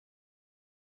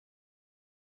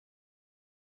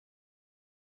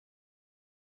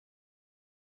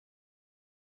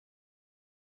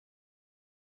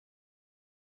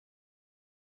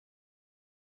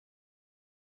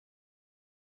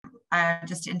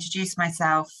just to introduce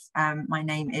myself, my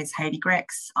name is Hayley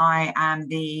Grix. I am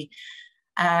the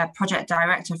project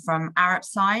director from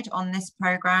Arup's side on this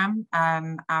programme.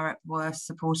 Arup was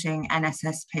supporting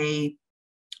NSSP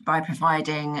by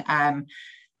providing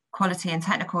quality and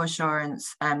technical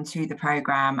assurance to the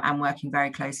programme and working very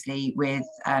closely with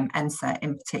NSSP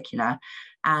in particular.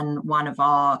 And one of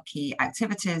our key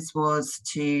activities was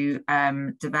to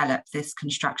develop this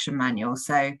construction manual.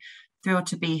 So thrilled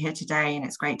to be here today, and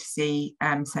it's great to see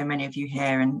so many of you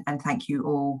here, and thank you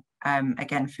all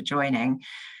again for joining.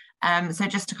 So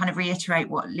just to kind of reiterate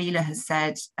what Leela has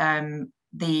said,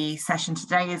 the session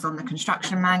today is on the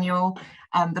construction manual.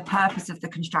 The purpose of the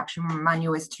construction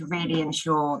manual is to really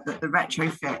ensure that the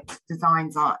retrofit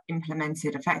designs are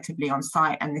implemented effectively on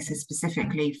site, and this is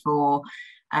specifically for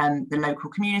the local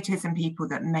communities and people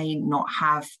that may not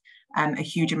have a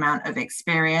huge amount of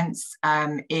experience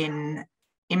in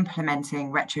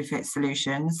implementing retrofit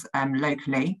solutions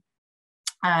locally.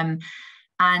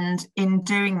 And in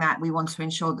doing that, we want to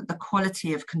ensure that the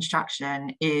quality of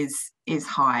construction is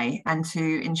high. And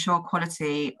to ensure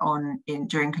quality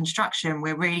during construction,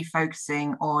 we're really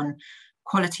focusing on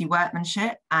quality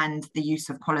workmanship and the use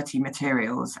of quality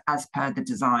materials as per the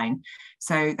design.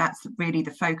 So that's really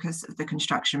the focus of the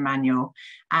construction manual.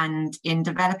 And in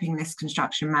developing this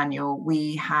construction manual,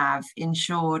 we have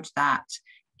ensured that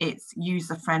it's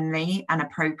user-friendly and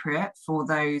appropriate for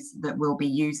those that will be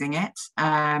using it.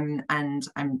 And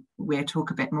we'll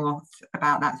talk a bit more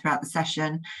about that throughout the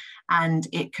session. And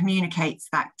it communicates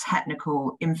that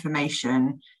technical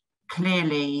information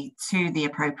clearly to the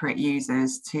appropriate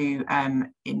users to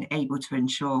enable to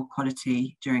ensure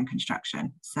quality during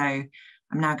construction. So I'm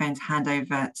now going to hand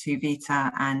over to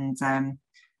Vita, and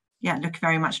yeah,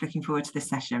 very much looking forward to this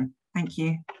session. Thank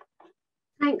you.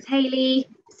 Thanks, Hayley.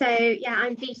 So yeah,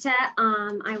 I'm Vita.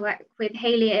 I work with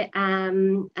Hayley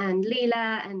and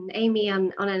Leela and Amy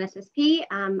on NSSP.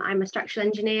 I'm a structural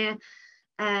engineer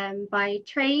by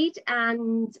trade,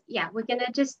 and yeah, we're going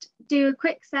to just do a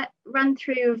quick run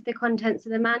through of the contents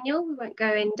of the manual. We won't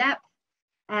go in depth,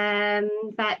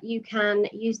 but you can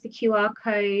use the QR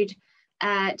code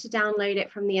to download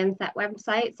it from the NSSP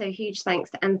website. So huge thanks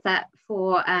to NSSP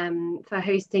for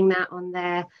hosting that on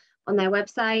their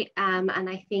website, and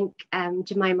I think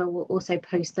Jemima will also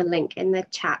post the link in the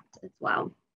chat as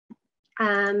well.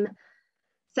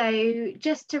 So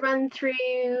just to run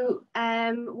through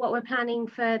what we're planning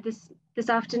for this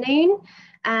afternoon,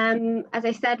 as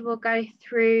I said, we'll go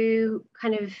through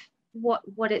kind of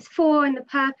what it's for and the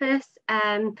purpose.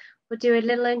 We'll do a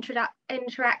little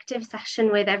interactive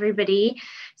session with everybody.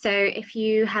 So if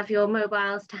you have your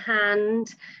mobiles to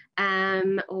hand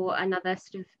or another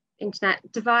sort of internet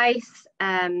device,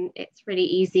 it's really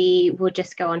easy. We'll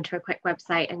just go onto a quick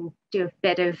website and do a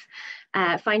bit of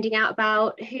finding out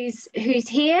about who's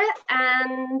here,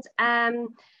 and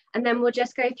then we'll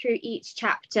just go through each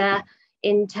chapter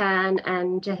in turn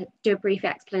and do a brief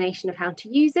explanation of how to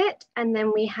use it. And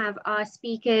then we have our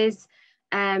speakers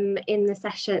in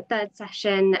the third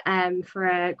session for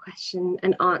a question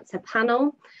and answer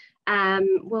panel.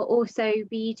 We'll also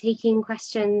be taking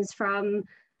questions from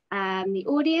the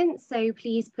audience, so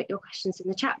please put your questions in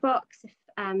the chat box.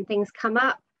 If things come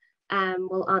up,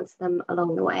 we'll answer them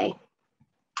along the way.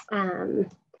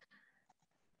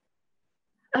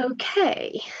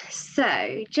 Okay,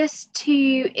 so just to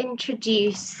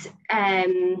introduce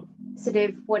sort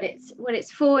of what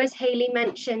it's for, as Hayley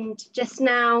mentioned just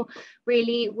now,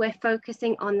 really we're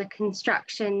focusing on the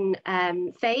construction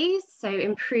phase, so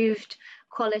improved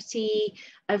quality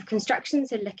of construction,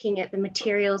 so looking at the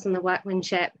materials and the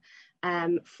workmanship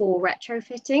for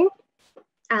retrofitting.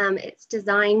 It's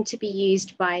designed to be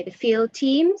used by the field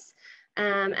teams,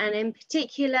 and in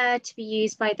particular to be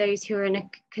used by those who are in a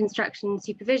construction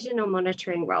supervision or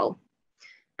monitoring role.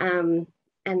 And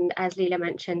as Leela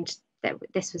mentioned, that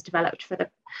this was developed for the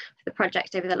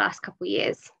project over the last couple of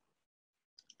years.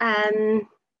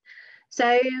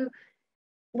 So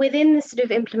within the sort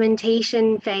of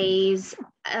implementation phases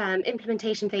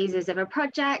of a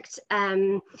project,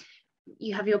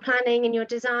 you have your planning and your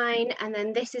design, and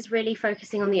then this is really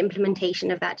focusing on the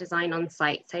implementation of that design on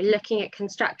site. So looking at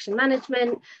construction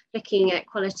management, looking at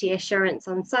quality assurance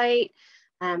on site,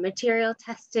 material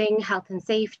testing, health and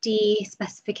safety,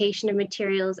 specification of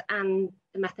materials, and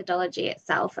the methodology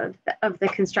itself of the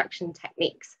construction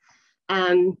techniques.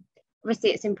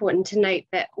 Obviously, it's important to note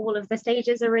that all of the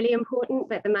stages are really important,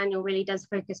 but the manual really does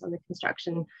focus on the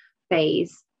construction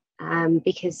phase,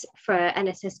 because for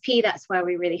NSSP, that's where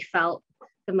we really felt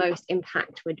the most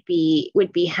impact would be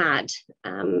had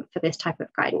for this type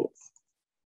of guidance.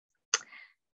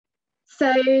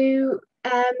 So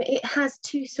It has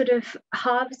two sort of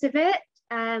halves of it.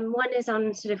 One is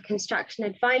on sort of construction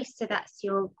advice, so that's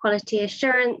your quality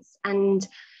assurance and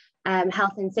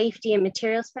health and safety and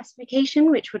material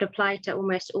specification, which would apply to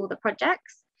almost all the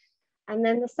projects. And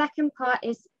then the second part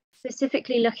is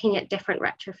specifically looking at different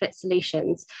retrofit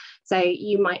solutions. So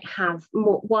you might have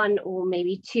one or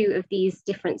maybe two of these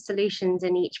different solutions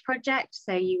in each project,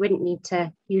 so you wouldn't need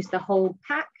to use the whole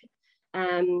pack.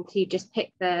 So you just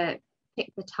pick the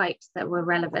types that were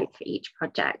relevant for each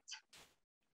project.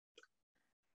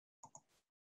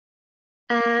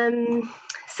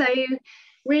 So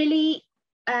really,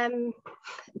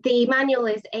 the manual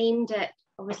is aimed at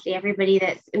obviously everybody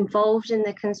that's involved in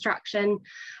the construction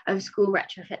of school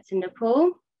retrofits in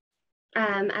Nepal.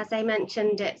 As I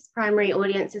mentioned, its primary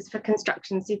audience is for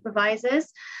construction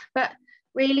supervisors, but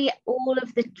really all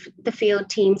of the field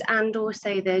teams and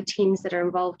also the teams that are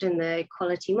involved in the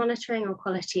quality monitoring or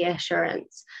quality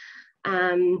assurance.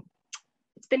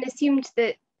 It's been assumed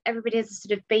that everybody has a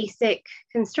sort of basic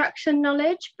construction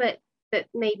knowledge, but that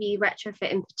maybe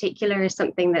retrofit in particular is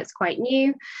something that's quite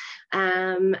new.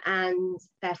 And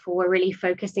therefore we're really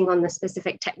focusing on the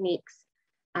specific techniques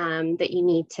that you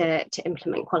need to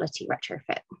implement quality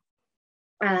retrofit.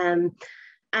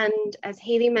 And as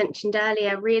Haley mentioned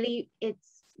earlier, really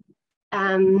it's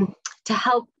to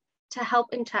help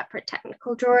interpret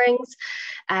technical drawings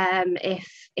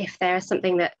if there's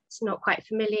something that's not quite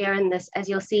familiar. And this, as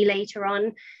you'll see later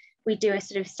on, we do a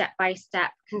sort of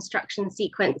step-by-step construction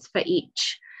sequence for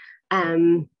each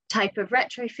type of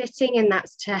retrofitting, and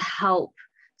that's to help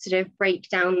sort of break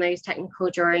down those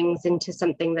technical drawings into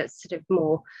something that's sort of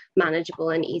more manageable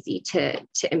and easy to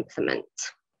implement.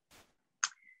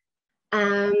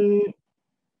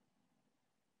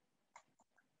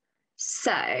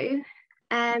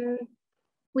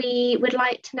 We would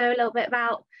like to know a little bit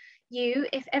about you.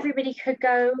 If everybody could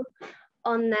go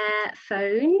on their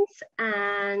phones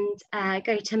and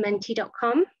go to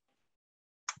menti.com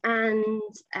and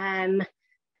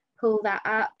pull that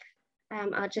up.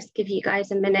 I'll just give you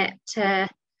guys a minute to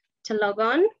log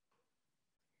on,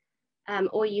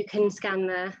 or you can scan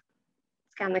the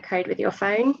code with your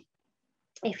phone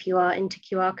if you are into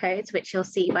QR codes, which you'll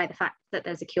see by the fact that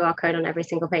there's a QR code on every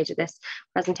single page of this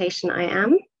presentation I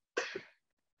am.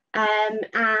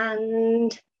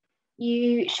 And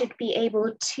you should be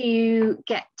able to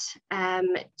get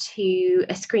to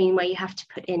a screen where you have to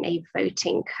put in a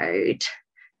voting code.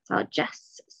 So I'll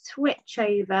just switch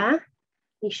over.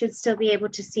 You should still be able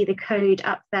to see the code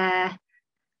up there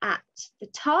at the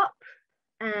top.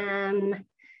 And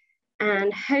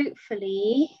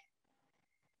hopefully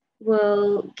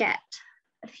we'll get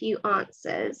a few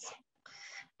answers.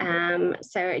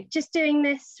 So just doing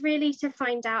this really to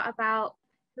find out about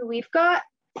who we've got.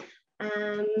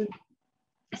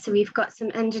 So we've got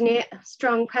some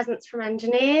strong presence from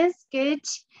engineers, good.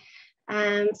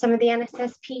 Some of the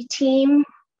NSSP team.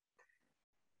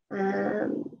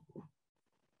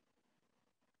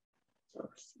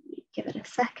 Give it a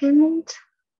second.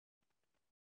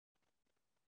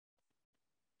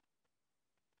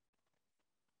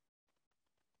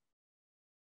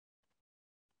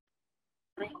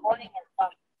 Recording is on.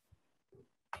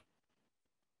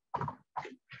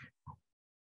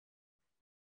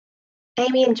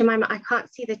 Amy and Jemima, I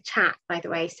can't see the chat, by the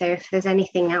way, so if there's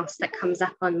anything else that comes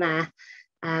up on there,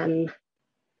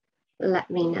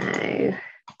 let me know.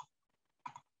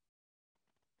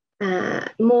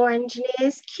 More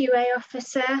engineers, QA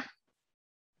officer.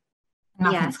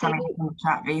 Nothing's coming from the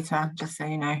chat, Vita, just so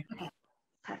you know. Okay,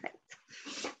 perfect.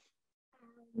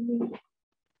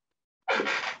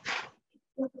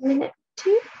 A minute,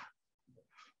 two.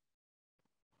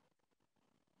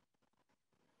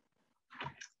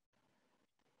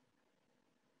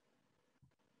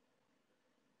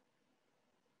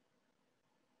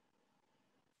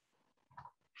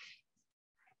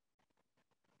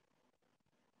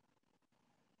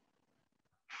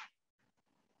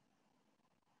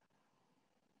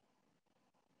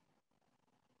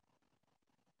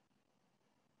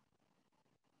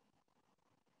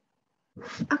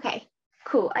 Okay,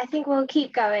 cool. I think we'll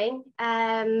keep going,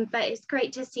 but it's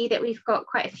great to see that we've got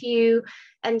quite a few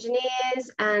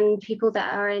engineers and people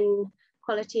that are in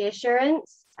quality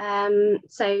assurance.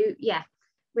 So yeah,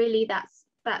 really that's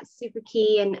super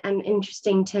key and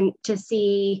interesting to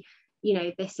see, you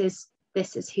know, this is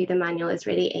who the manual is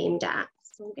really aimed at.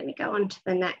 So I'm going to go on to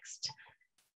the next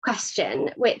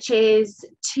question, which is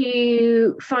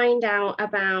to find out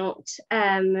about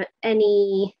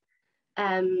any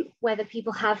whether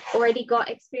people have already got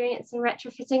experience in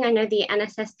retrofitting. I know the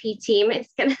NSSP team is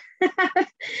going to have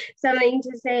something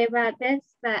to say about this,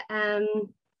 but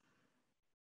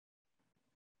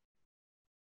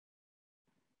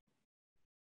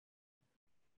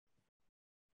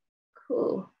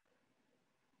Cool.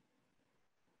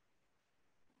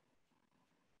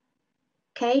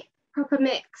 Okay, proper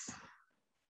mix.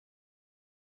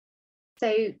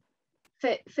 So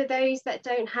for those that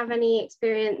don't have any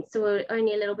experience or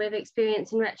only a little bit of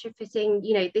experience in retrofitting,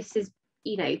 you know, this is,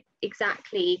 you know,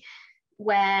 exactly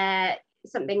where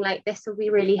something like this will be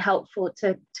really helpful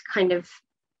to kind of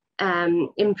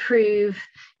improve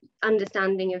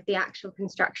understanding of the actual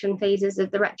construction phases of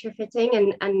the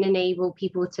retrofitting and enable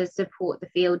people to support the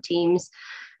field teams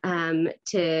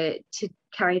to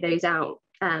carry those out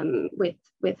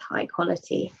with high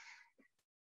quality.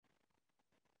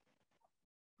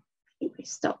 I think we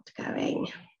stopped going.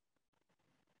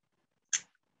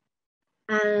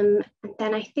 And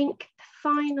then I think the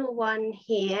final one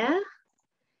here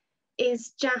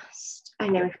is just, I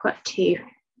know we've got two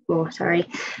more, sorry.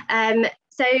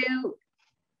 So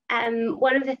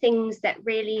one of the things that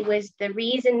really was the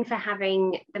reason for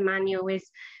having the manual was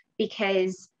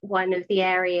because one of the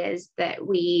areas that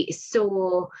we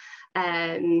saw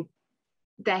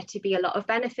there to be a lot of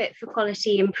benefit for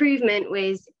quality improvement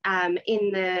was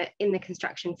in the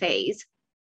construction phase.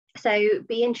 So it'd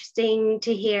be interesting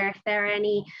to hear if there are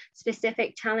any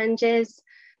specific challenges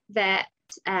that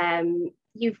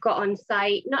you've got on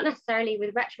site, not necessarily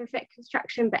with retrofit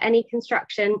construction, but any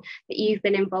construction that you've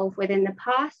been involved with in the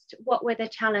past. What were the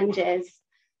challenges?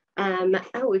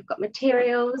 Oh, we've got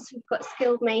materials, we've got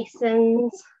skilled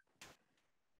masons,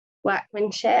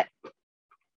 workmanship,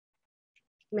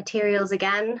 materials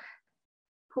again,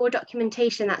 poor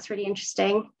documentation, that's really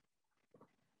interesting.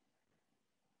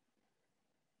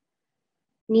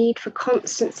 Need for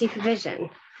constant supervision.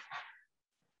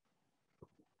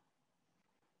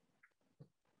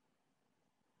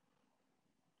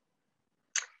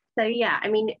 So yeah, I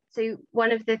mean, so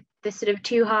one of the sort of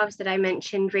two halves that I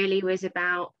mentioned really was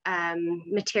about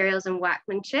materials and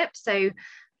workmanship. So you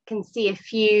can see a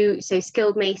few, so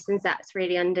skilled masons, that's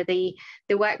really under the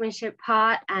workmanship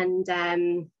part, and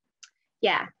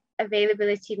yeah,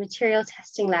 availability material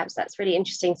testing labs, that's really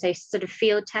interesting. So sort of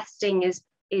field testing is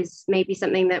maybe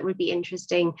something that would be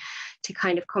interesting to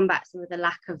kind of combat some of the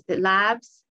lack of the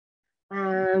labs.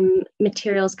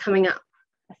 Materials coming up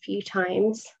a few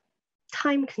times.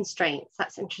 Time constraints,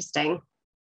 that's interesting.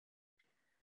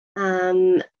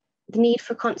 The need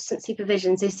for constant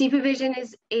supervision. So supervision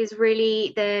is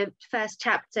really the first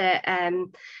chapter,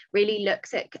 really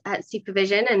looks at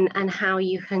supervision and how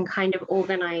you can kind of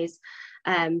organize,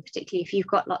 particularly if you've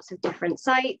got lots of different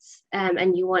sites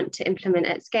and you want to implement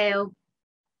at scale,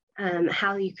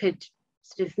 how you could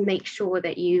sort of make sure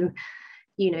that you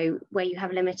know, where you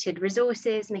have limited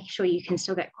resources, make sure you can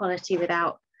still get quality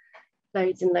without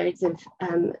loads and loads of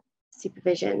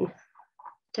supervision.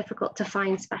 Difficult to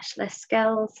find specialist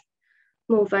skills,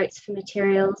 more votes for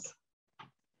materials.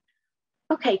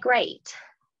 Okay, great.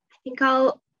 I think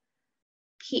I'll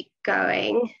keep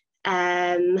going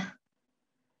and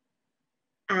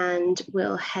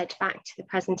we'll head back to the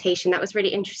presentation. That was really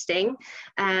interesting.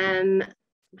 I'm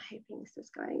hoping this is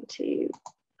going to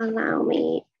allow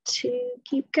me to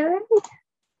keep going.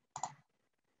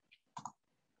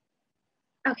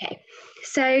 Okay,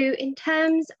 so in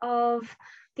terms of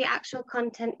the actual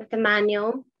content of the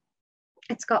manual,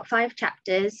 it's got 5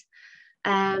 chapters,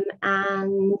 and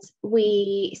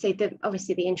obviously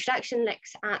the introduction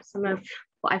looks at some of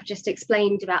what I've just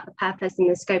explained about the purpose and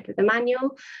the scope of the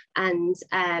manual, and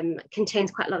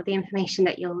contains quite a lot of the information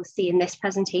that you'll see in this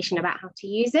presentation about how to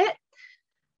use it.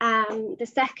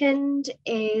 The second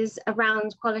is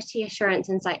around quality assurance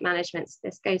and site management. So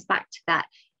this goes back to that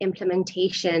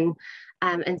implementation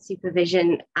and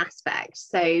supervision aspect.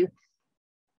 So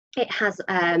it has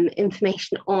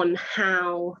information on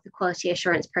how the quality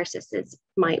assurance processes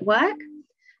might work.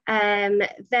 Then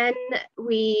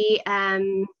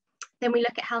we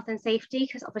look at health and safety,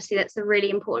 because obviously that's a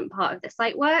really important part of the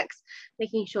site works,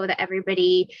 making sure that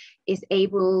everybody is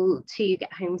able to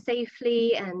get home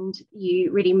safely and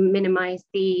you really minimize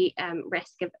the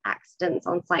risk of accidents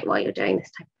on site while you're doing this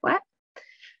type of work.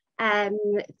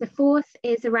 The fourth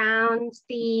is around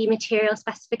the material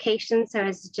specification. So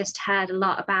as I just heard a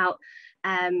lot about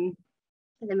the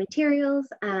materials.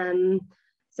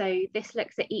 So this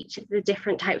looks at each of the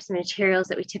different types of materials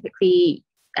that we typically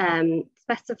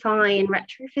specify in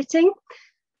retrofitting.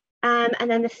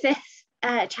 And then the fifth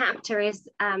chapter is,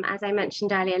 as I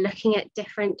mentioned earlier, looking at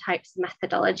different types of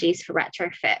methodologies for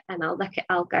retrofit. And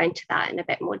I'll go into that in a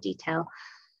bit more detail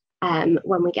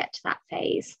when we get to that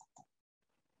phase.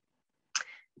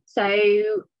 So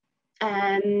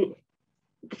the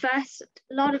first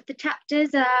lot of the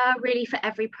chapters are really for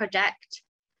every project.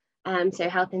 So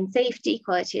health and safety,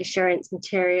 quality assurance,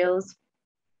 materials.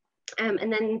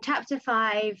 And then chapter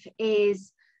 5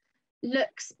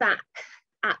 looks back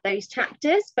at those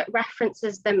chapters, but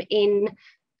references them in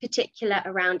particular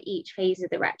around each phase of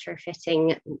the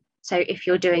retrofitting. So if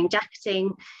you're doing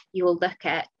jacketing, you will look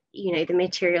at, you know, the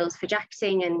materials for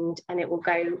jacketing, and it will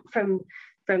go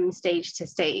from stage to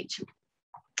stage.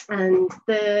 And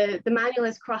the manual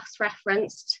is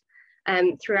cross-referenced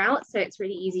throughout, so it's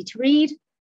really easy to read.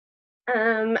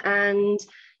 And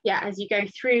yeah, as you go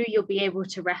through, you'll be able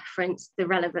to reference the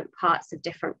relevant parts of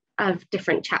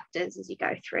different chapters as you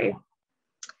go through.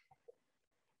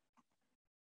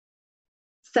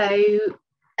 So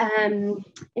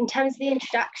in terms of the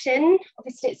introduction,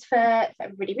 obviously it's for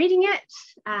everybody reading it.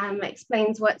 It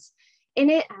explains what's in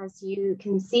it. As you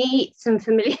can see, some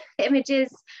familiar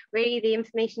images, really the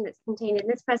information that's contained in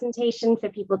this presentation for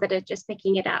people that are just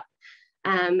picking it up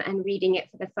and reading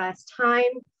it for the first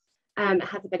time. It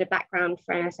has a bit of background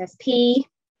for NSSP.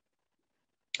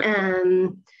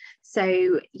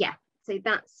 So yeah, so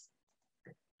that's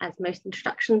as most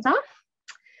introductions are.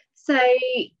 So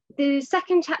the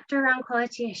second chapter around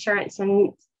quality assurance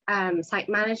and site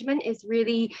management is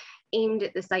really aimed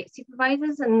at the site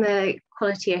supervisors and the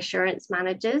quality assurance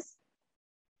managers.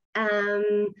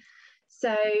 As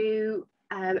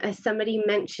somebody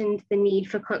mentioned, the need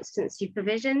for constant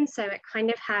supervision. So it kind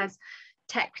of has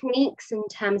techniques in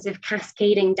terms of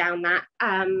cascading down that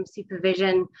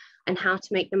supervision and how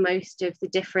to make the most of the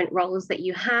different roles that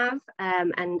you have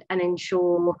and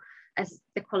ensure as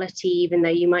the quality, even though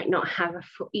you might not have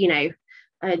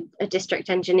a district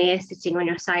engineer sitting on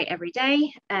your site every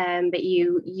day, but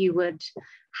you would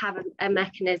have a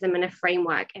mechanism and a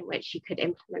framework in which you could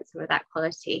implement some of that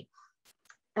quality.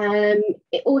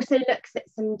 It also looks at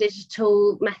some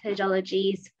digital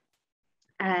methodologies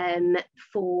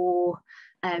for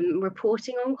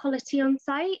reporting on quality on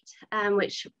site,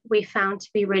 which we found to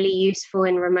be really useful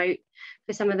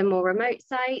for some of the more remote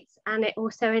sites. And it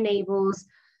also enables,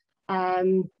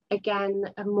 again,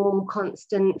 a more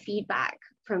constant feedback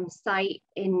from site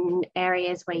in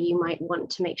areas where you might want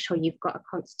to make sure you've got a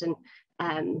constant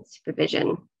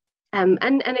supervision.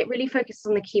 And it really focuses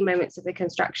on the key moments of the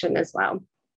construction as well.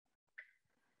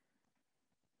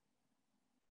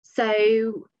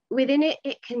 So within it,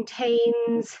 it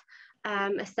contains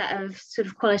a set of sort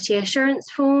of quality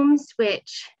assurance forms,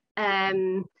 which are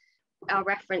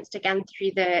referenced again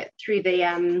through the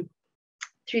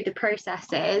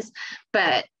processes,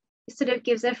 but sort of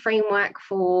gives a framework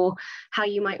for how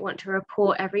you might want to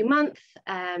report every month,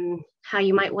 how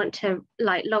you might want to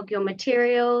log your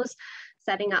materials,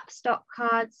 setting up stock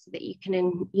cards so that you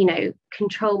can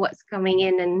control what's coming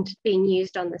in and being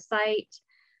used on the site,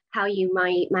 how you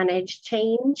might manage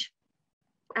change,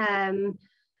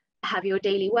 have your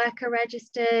daily worker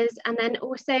registers, and then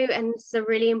also, and it's a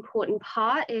really important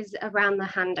part, is around the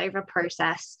handover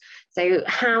process. So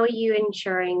how are you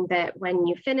ensuring that when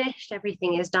you've finished,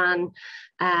 everything is done,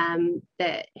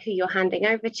 that who you're handing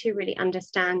over to really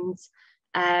understands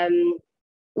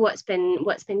what's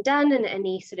been done, and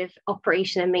any sort of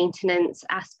operation and maintenance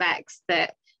aspects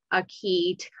that are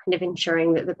key to kind of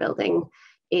ensuring that the building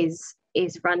is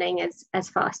running as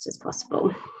fast as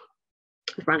possible.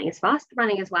 Running as fast,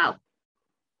 running as well.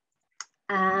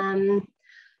 So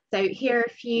here are a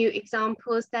few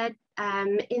examples that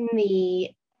in the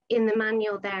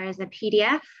manual there is a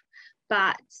PDF,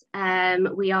 but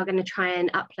we are going to try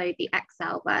and upload the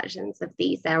Excel versions of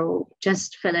these. They're all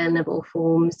just fill-inable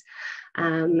forms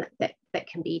that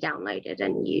can be downloaded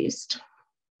and used.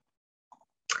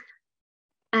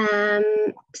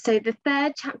 So the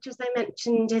third chapter, as I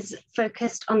mentioned, is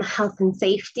focused on health and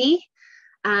safety.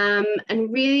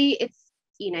 And really it's,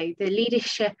 the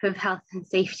leadership of health and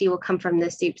safety will come from the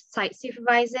site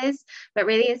supervisors, but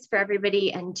really it's for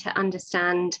everybody, and to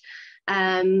understand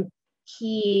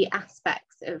key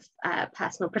aspects of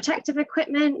personal protective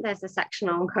equipment. There's a section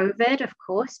on COVID, of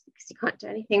course, because you can't do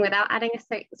anything without adding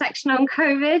a section on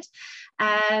COVID.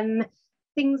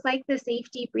 Things like the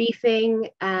safety briefing,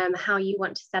 how you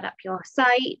want to set up your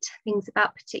site, things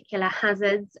about particular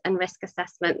hazards and risk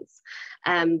assessments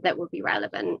that will be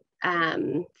relevant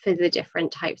for the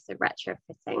different types of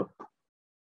retrofitting.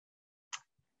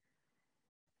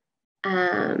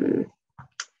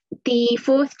 The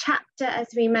fourth chapter, as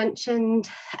we mentioned,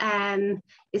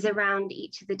 is around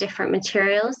each of the different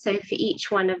materials. So for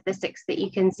each one of the 6 that you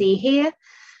can see here,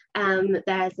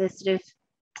 there's a sort of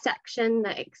section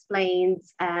that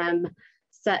explains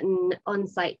certain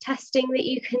on-site testing that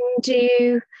you can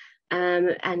do,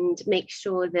 and make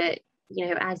sure that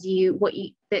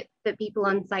that people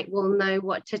on site will know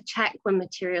what to check when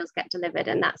materials get delivered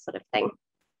and that sort of thing.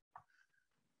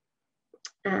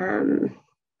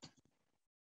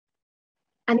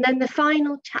 And then the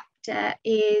final chapter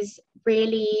is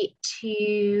really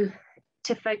to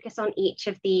focus on each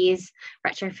of these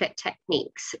retrofit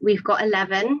techniques. We've got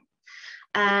 11,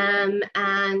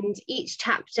 and each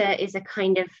chapter is a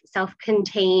kind of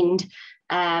self-contained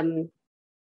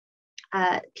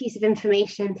piece of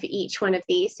information for each one of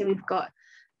these. So we've got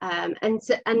and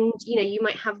you know, you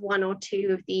might have one or two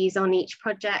of these on each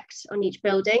project, on each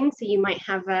building. So you might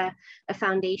have a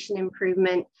foundation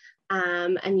improvement,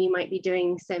 and you might be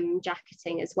doing some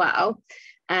jacketing as well.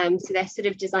 So they're sort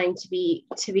of designed to be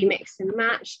mixed and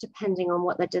matched depending on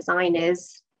what the design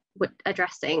is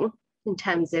addressing in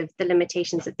terms of the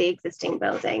limitations of the existing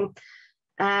building.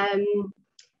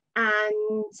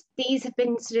 And these have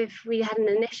been we had an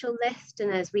initial list,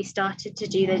 and as we started to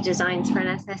do the designs for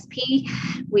NSSP,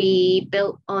 we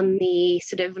built on the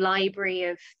sort of library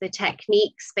of the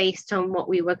techniques based on what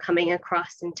we were coming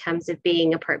across in terms of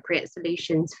being appropriate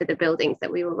solutions for the buildings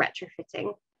that we were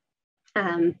retrofitting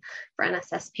for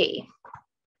NSSP.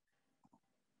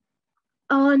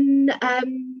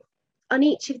 On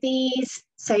each of these,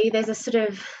 so there's a sort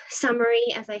of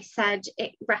summary. As I said,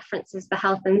 it references the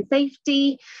health and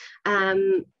safety.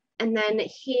 And then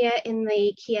here in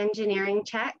the key engineering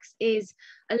checks is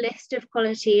a list of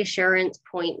quality assurance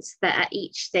points that at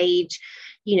each stage,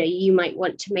 you know, you might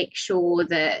want to make sure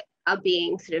that are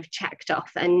being sort of checked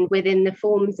off. And within the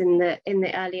forms in the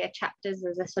earlier chapters,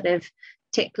 there's a sort of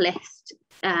tick list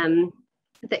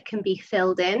that can be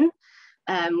filled in,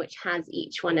 which has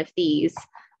each one of these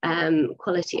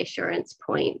quality assurance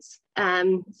points.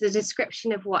 It's a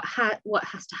description of what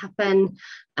has to happen,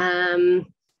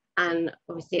 and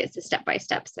obviously it's a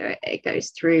step-by-step, so it goes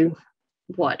through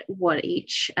what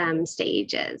each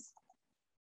stage is.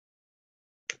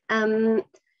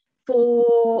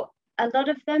 For a lot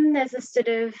of them, there's a sort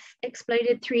of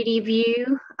exploded 3D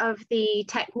view of the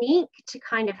technique to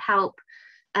kind of help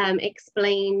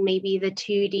explain maybe the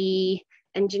 2D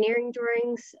engineering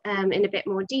drawings in a bit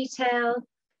more detail,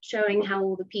 showing how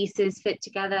all the pieces fit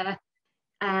together.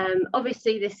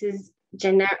 Obviously, this is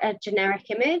a generic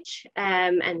image,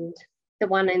 and the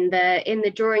one in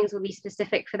the drawings will be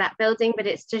specific for that building, but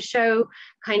it's to show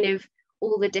kind of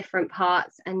all the different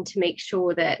parts and to make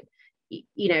sure that,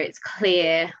 you know, it's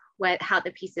clear how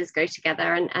the pieces go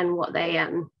together and what they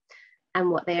are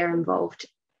involved,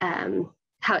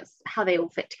 how they all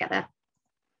fit together.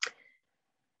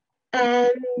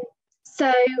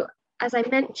 So, as I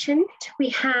mentioned, we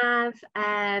have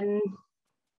a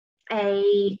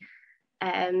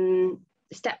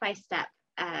step-by-step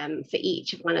for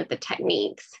each of one of the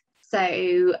techniques.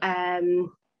 So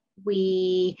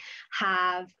we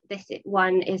have this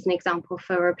one is an example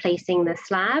for replacing the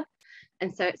slab.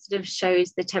 And so it sort of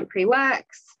shows the temporary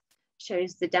works,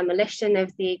 shows the demolition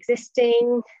of the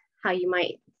existing, how you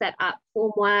might set up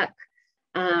formwork,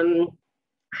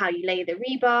 how you lay the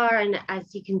rebar. And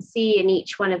as you can see in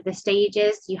each one of the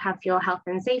stages, you have your health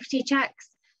and safety checks.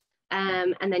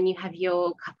 And then you have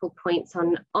your couple points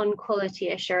on quality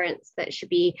assurance that should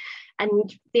be,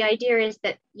 and the idea is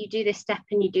that you do this step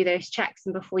and you do those checks,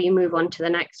 and before you move on to the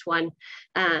next one,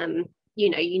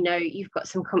 you know you've got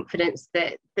some confidence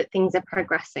that things are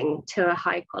progressing to a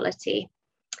high quality.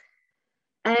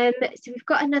 So we've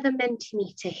got another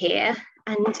Mentimeter here,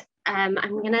 and I'm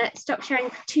going to stop sharing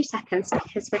for 2 seconds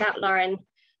because without Lauren,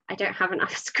 I don't have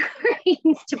enough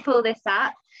screens to pull this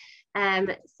up.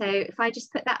 So if I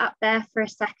just put that up there for a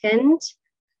second,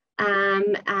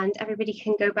 and everybody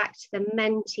can go back to the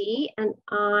Menti, and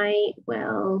I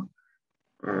will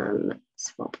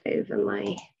swap over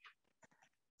my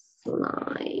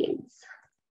slides.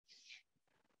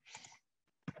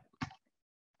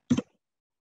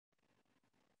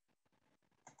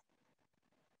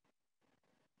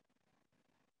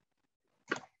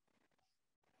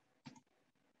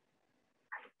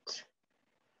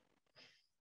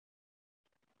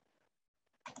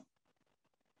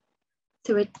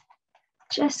 So we're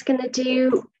just going to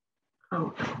do,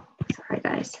 oh, sorry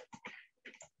guys.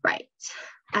 Right,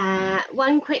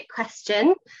 one quick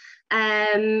question.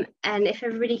 And if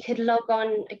everybody could log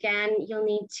on again, you'll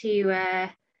need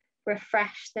to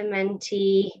refresh the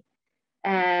Menti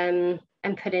and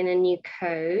put in a new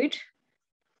code.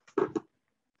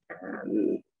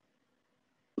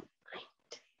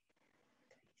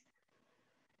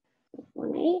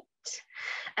 Right.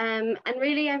 18. And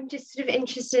really, I'm just sort of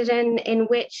interested in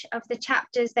which of the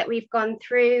chapters that we've gone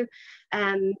through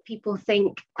people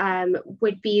think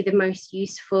would be the most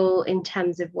useful in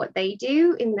terms of what they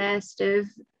do in their sort of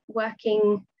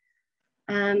working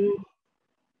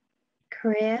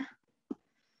career.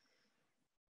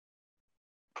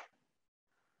 A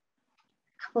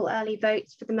couple early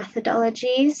votes for the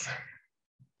methodologies.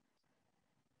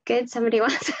 Good. Somebody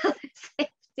wants health and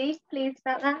safety, please,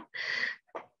 about that.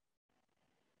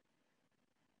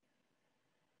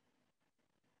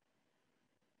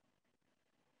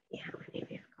 Yeah, how many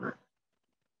we've got?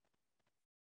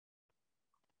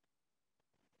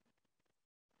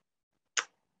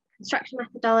 Construction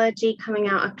methodology coming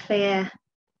out a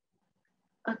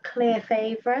clear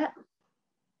favourite.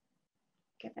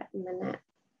 Give it a minute.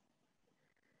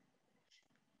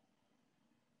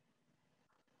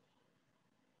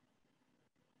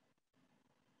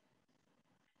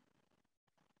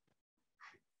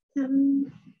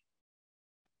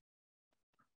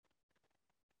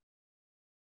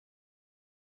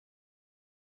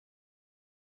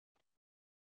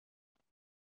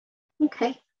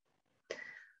 Okay.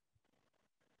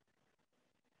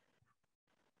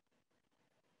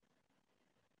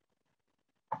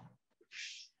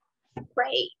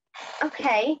 Great.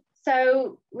 Okay.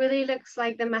 So really looks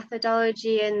like the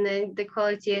methodology and the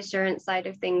quality assurance side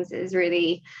of things is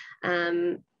really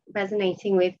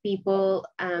resonating with people,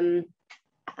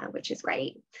 which is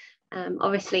great.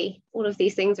 Obviously, all of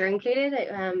these things are included.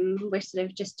 We're sort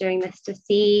of just doing this to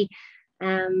see,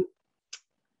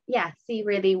 see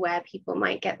really where people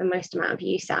might get the most amount of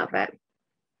use out of it.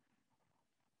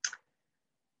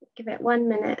 Give it 1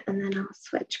 minute and then I'll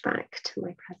switch back to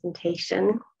my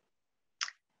presentation.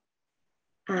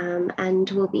 And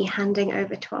we'll be handing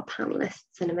over to our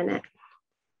panelists in a minute.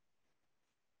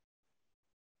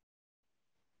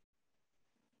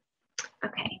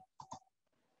 Okay.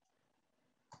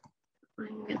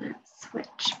 I'm gonna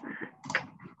switch back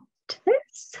to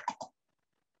this.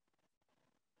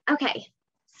 Okay,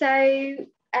 so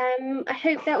I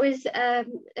hope that was a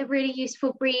really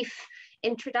useful brief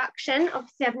introduction.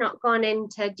 Obviously, I've not gone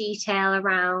into detail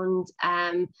around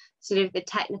sort of the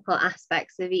technical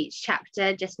aspects of each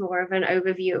chapter, just more of an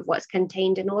overview of what's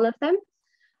contained in all of them.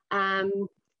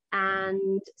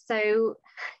 And so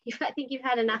I think you've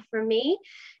had enough from me.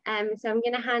 So I'm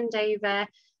going to hand over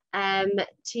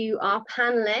to our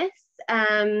panelists,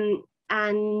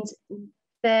 and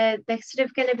they're sort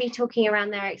of going to be talking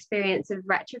around their experience of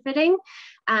retrofitting,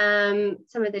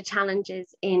 some of the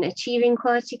challenges in achieving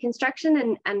quality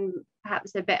construction, and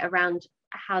perhaps a bit around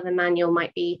how the manual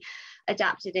might be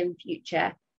adapted in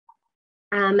future.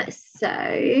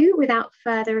 So without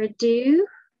further ado,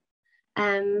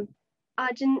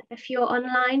 Arjun, if you're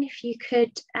online, if you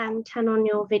could turn on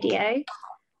your video.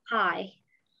 Hi.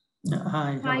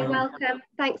 Hi. Hi, welcome.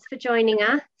 Thanks for joining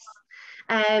us.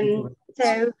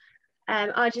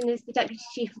 Arjun is the Deputy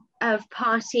Chief of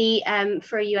Party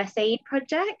for a USAID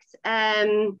project,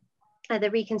 the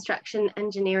Reconstruction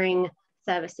Engineering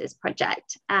Services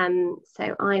project.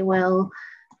 So I will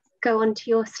go on to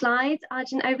your slides.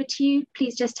 Arjun, over to you.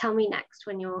 Please just tell me next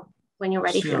when you're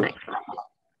ready for your next slide.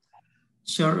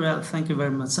 Sure. Well, thank you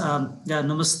very much. Yeah,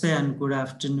 namaste and good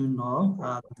afternoon all.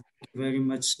 Thank you very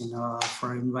much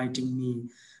for inviting me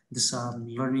this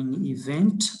learning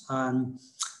event.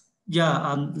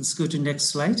 Let's go to next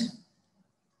slide.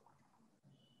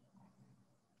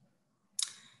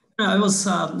 I was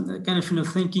kind of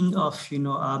thinking of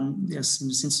yes,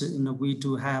 since we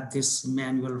do have this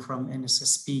manual from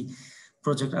NSSP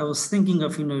project, I was thinking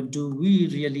of do we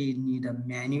really need a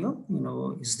manual?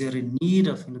 Is there a need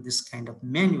of this kind of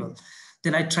manual?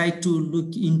 Then I tried to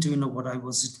look into what I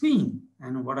was doing,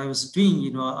 and what I was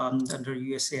doing under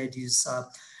USAID's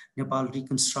Nepal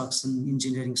Reconstruction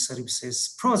Engineering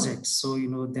Services project. So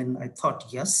then I thought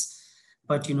yes.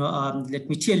 But let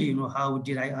me tell you, how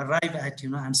did I arrive at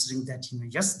answering that?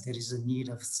 Yes, there is a need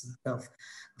of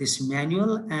this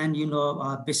manual, and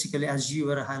basically, as you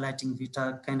were highlighting,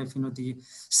 Vita, kind of the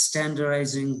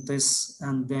standardizing this,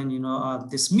 and then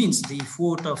this means the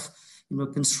effort of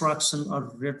construction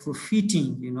or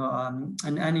retrofitting,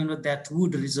 and that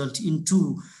would result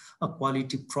into a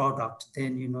quality product.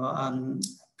 Then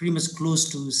pretty much close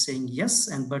to saying yes,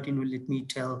 but let me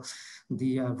tell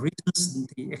the reasons,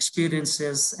 the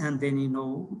experiences, and then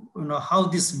how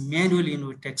this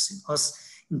manual takes us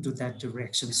into that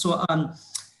direction. So I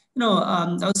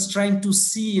was trying to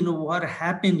see what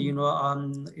happened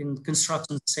in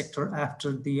construction sector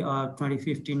after the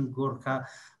 2015 Gorkha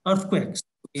earthquakes.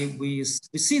 We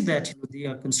see that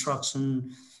the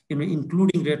construction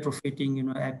including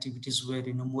retrofitting activities were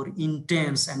more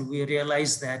intense, and we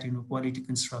realized that quality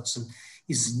construction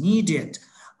is needed.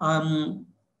 Then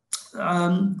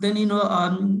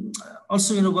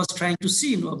also was trying to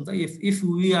see if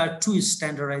we are to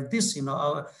standardize this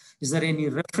is there any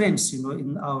reference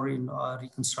in our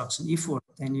reconstruction effort?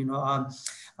 And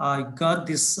I got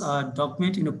this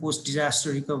document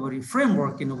post-disaster recovery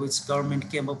framework which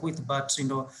government came up with, but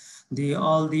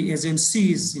all the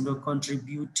agencies,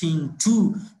 contributing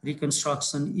to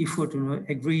reconstruction effort,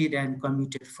 agreed and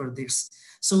committed for this.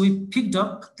 So we picked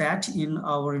up that in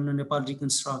our Nepal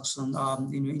reconstruction,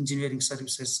 engineering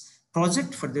services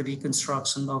project for the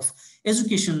reconstruction of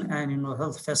education and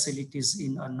health facilities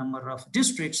in a number of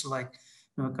districts like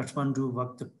Kathmandu,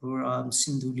 Bhaktapur,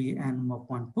 Sindhuli, and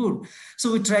Makwanpur.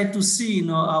 So we tried to see,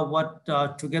 what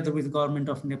together with government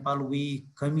of Nepal we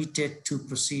committed to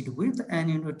proceed with,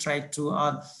 and tried to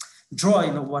draw,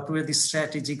 what were the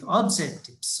strategic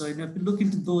objectives. So if you look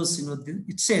into those,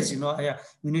 it says,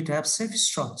 we need to have safe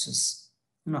structures.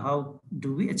 How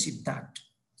do we achieve that?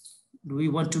 Do we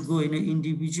want to go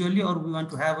individually, or we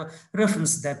want to have a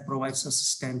reference that provides us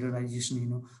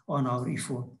standardization, on our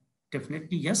effort?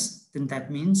 Definitely yes. Then that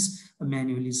means a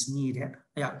manual is needed.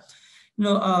 Yeah.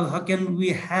 How can we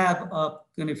have a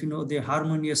kind of the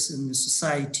harmonious in the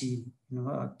society?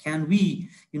 Can we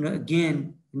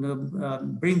again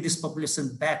bring this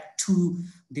population back to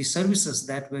the services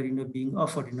that were being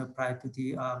offered prior to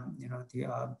the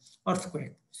the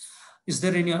earthquake? Is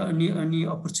there any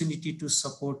opportunity to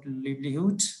support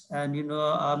livelihood? And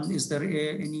is there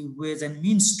any ways and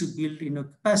means to build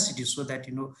capacity so that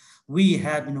we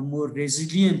have more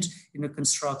resilient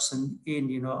construction in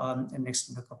the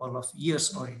next couple of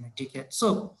years or in a decade?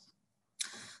 So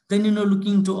then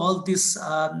looking into all this,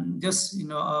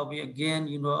 we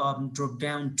again drop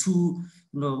down to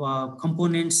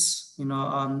components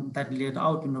that laid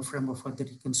out framework for the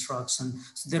reconstruction.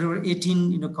 So there were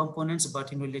 18 components,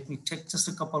 but let me take just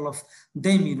a couple of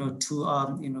them to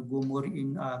go more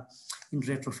in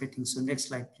retrofitting. So next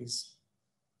slide, please.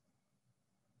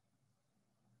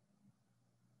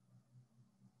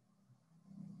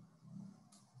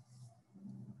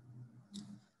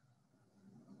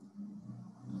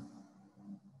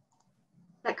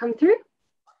 That come through?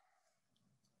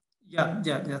 Yeah.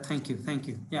 Thank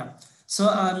you. Yeah. So,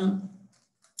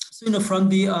 from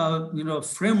the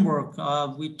framework,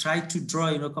 we try to draw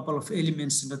a couple of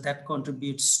elements that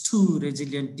contributes to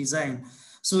resilient design.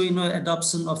 So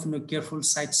adoption of careful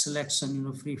site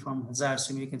selection free from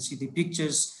hazards. You can see the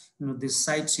pictures. The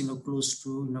sites close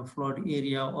to flood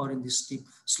area or in the steep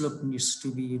slope needs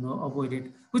to be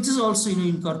avoided, which is also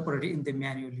incorporated in the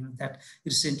manual that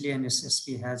recently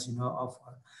NSSP has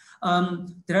offered.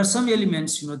 There are some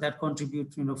elements that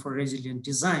contribute for resilient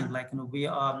design, like we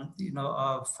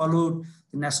followed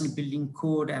the National Building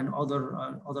Code and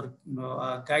other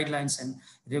guidelines and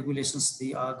regulations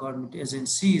the government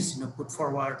agencies put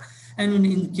forward, and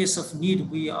in case of need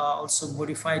we also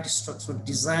modified structural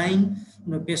design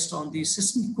based on the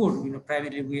seismic code.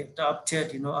 Primarily we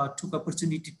adopted took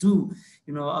opportunity to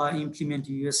implement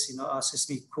US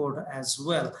seismic code as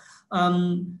well.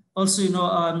 Also,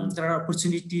 there are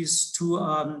opportunities to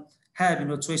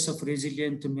have choice of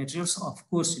resilient materials. Of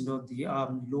course, the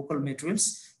local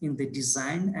materials in the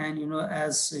design, and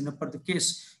as per the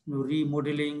case,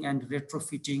 remodeling and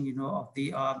retrofitting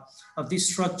of the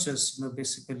structures,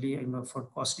 basically for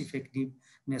cost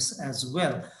effectiveness as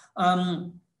well.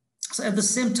 So at the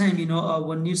same time,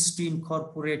 one needs to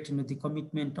incorporate the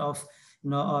commitment of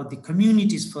the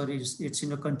communities for its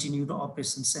continued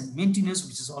operations and maintenance,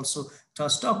 which is also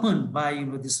touched upon by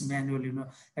this manual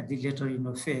at the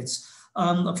later phase.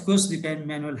 Of course, the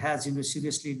manual has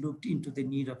seriously looked into the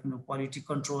need of quality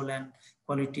control and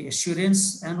quality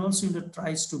assurance, and also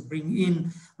tries to bring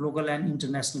in local and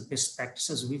international best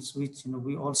practices, which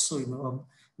we also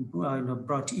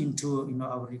brought into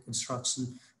our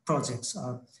reconstruction projects.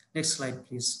 Next slide,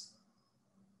 please.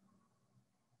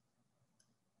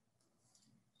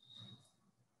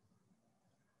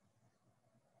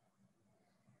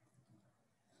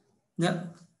 Yeah,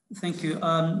 thank you.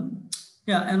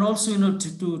 Yeah, and also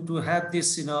to have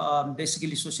this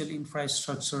basically social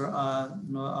infrastructure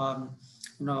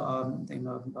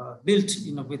built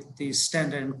with the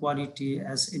standard and quality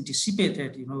as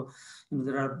anticipated.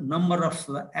 There are a number of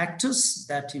actors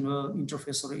that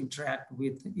interface or interact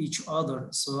with each other.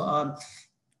 So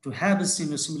to have a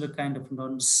similar kind of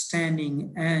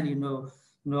understanding and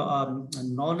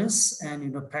knowledge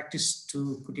and practice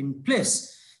to put in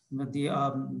place. The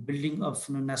building of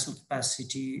national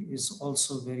capacity is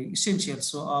also very essential.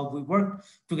 So we work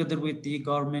together with the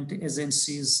government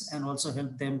agencies and also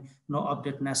help them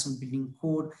update national building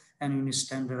code and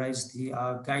standardize the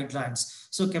guidelines.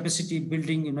 So capacity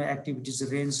building activities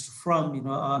range from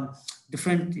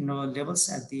different levels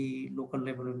at the local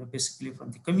level, basically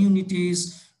from the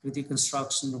communities to the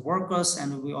construction workers,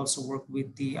 and we also work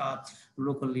with the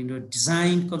local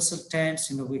design consultants.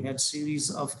 We had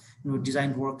series of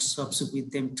design workshops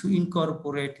with them to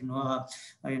incorporate the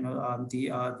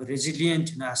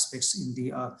resilient aspects in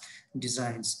the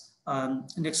designs.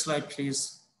 Next slide,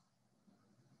 please.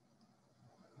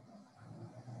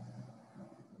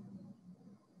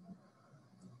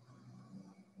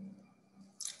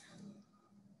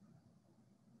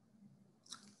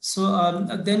 So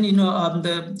then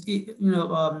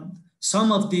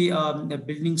some of the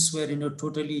buildings were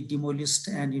totally demolished,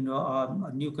 and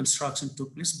new construction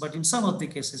took place. But in some of the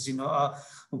cases,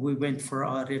 we went for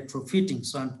retrofitting.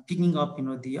 So I'm picking up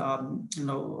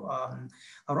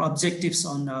our objectives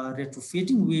on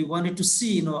retrofitting. We wanted to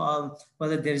see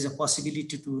whether there is a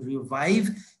possibility to revive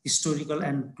historical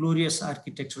and glorious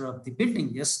architecture of the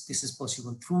building. Yes, this is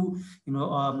possible through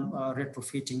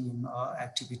retrofitting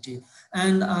activity.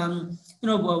 And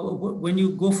when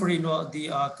you go for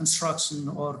the construction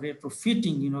or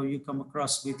retrofitting, you come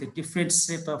across with a different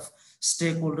set of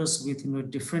stakeholders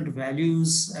with different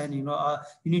values, and you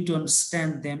need to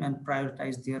understand them and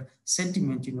prioritize their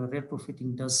sentiment.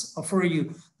 Retrofitting does offer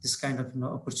you this kind of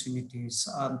opportunities.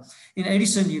 In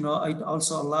addition, it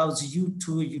also allows you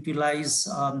to utilize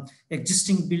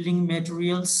existing building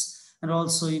materials, and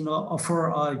also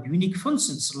offer unique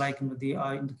functions, like in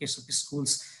the case of the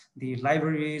schools, the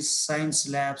libraries, science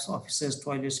labs, offices,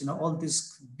 toilets, all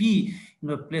this could be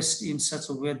placed in such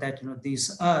a way that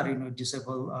these are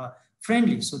disabled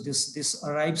friendly. So this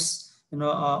arrives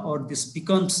or this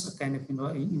becomes a kind of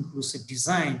inclusive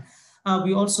design.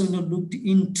 We also looked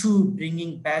into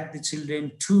bringing back the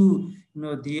children to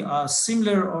the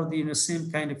similar or the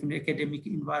same kind of academic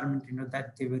environment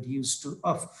that they were used to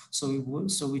of. So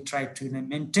we tried to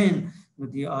maintain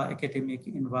the academic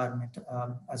environment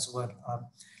as well.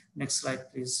 Next slide,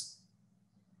 please.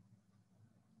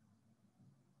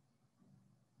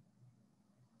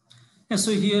 And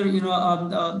so here,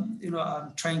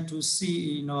 I'm trying to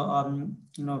see,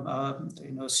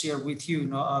 share with you,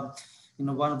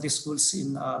 one of the schools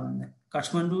in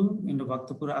Kathmandu, in the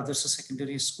Bhaktapur Adarsh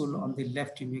Secondary School. On the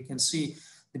left, you can see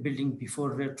the building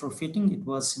before retrofitting. It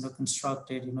was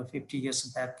constructed 50 years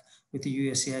back with the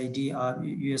USAID,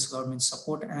 US government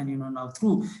support, and now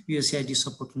through USAID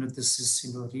support, this is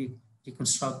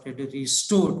reconstructed,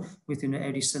 restored with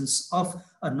additions of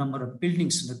a number of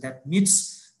buildings that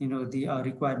meets the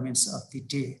requirements of the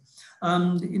day.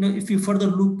 If you further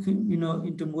look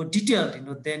into more detail,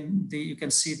 then you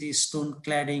can see the stone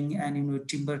cladding and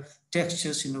timber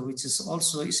textures, which is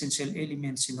also essential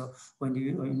elements when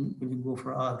you go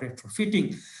for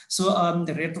retrofitting. So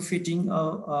the retrofitting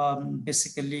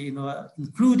basically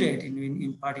included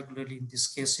in particularly in this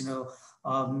case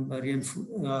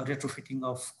retrofitting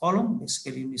of column,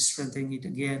 basically strengthening it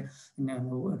again,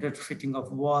 retrofitting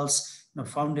of walls,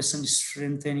 foundation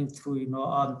strengthening through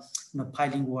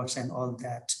piling works and all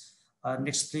that.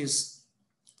 Next, please.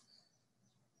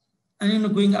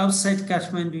 And going outside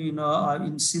Kathmandu,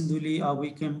 in Sinduli,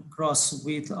 we came across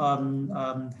with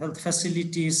health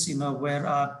facilities,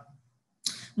 where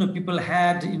people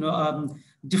had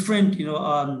different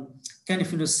kind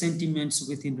of sentiments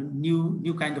within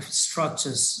new kind of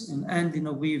structures, and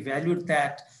we valued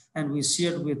that, and we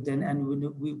shared with them, and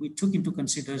we took into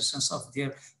considerations of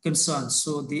their concerns.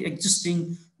 So the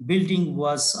existing building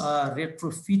was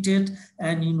retrofitted,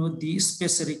 and the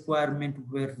space requirement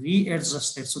were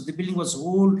readjusted. So the building was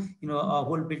whole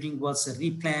building was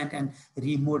replanned and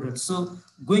remodeled. So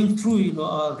going through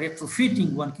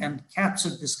retrofitting, one can capture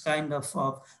this kind of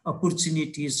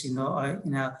opportunities in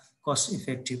a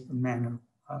cost-effective manner.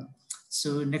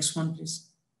 So next one, please.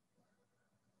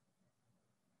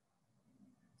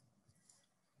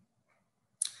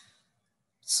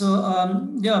 So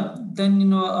yeah, then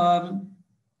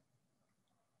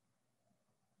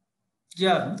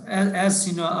yeah, as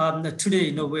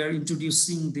today we are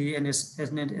introducing the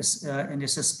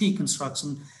NSSP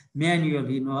construction manual.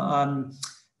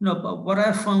 But what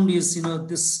I found is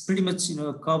this pretty much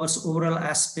covers overall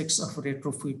aspects of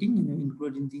retrofitting,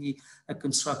 including the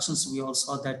constructions. We all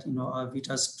saw that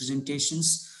Vita's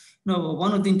presentations.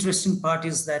 One of the interesting part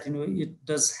is that it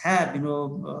does have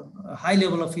a high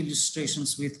level of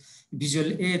illustrations with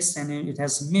visual aids, and it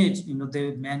has made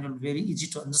the manual very easy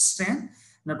to understand.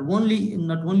 Not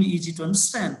only easy to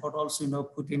understand, but also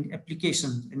put in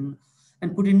application.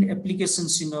 and put in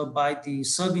applications, by the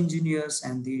sub-engineers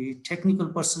and the technical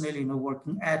personnel,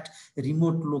 working at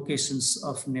remote locations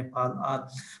of Nepal.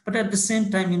 But at the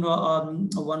same time,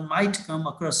 one might come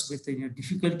across with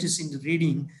difficulties in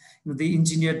reading the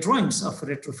engineer drawings of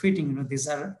retrofitting. These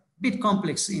are a bit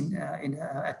complex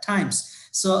at times.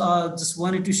 So just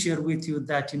wanted to share with you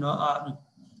that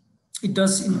it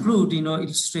does include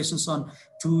illustrations on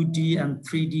 2D and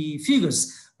 3D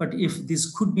figures. But if this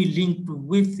could be linked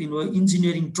with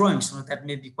engineering drawings, that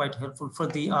may be quite helpful for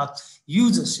the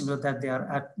users, that they are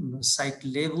at site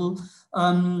level.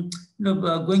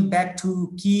 Going back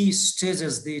to key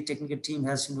stages, the technical team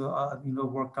has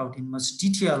worked out in much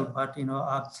detail. But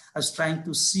I was trying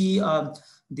to see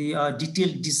the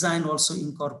detailed design also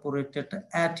incorporated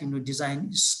at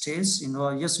design stage.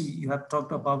 Yes, you have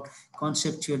talked about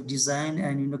conceptual design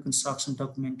and construction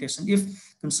documentation.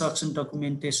 If construction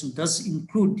documentation does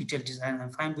include detailed design,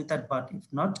 I'm fine with that. But if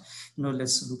not,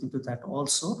 let's look into that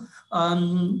also.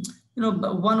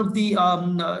 One of the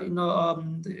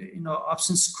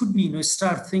options could be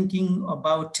start thinking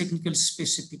about technical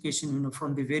specification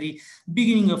from the very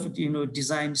beginning of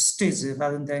design stage,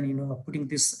 rather than putting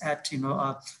this at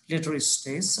later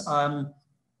stage.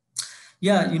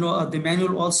 The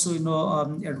manual also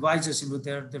advises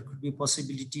there could be a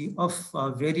possibility of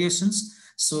variations.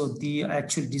 So the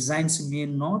actual designs may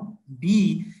not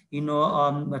be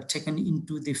taken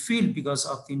into the field because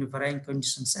of the varying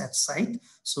conditions at site.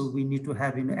 So we need to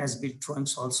have as-built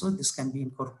drawings also. This can be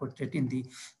incorporated in the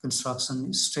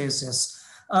construction stages.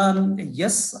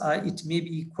 Yes, it may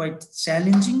be quite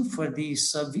challenging for the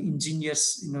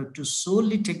sub-engineers to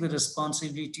solely take the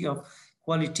responsibility of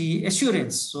quality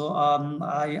assurance. So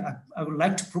I would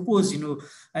like to propose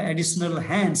additional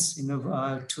hands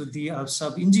to the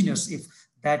sub-engineers, if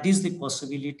that is the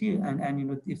possibility,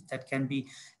 and if that can be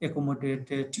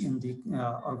accommodated in the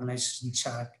organization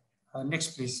chart.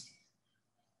 Next, please.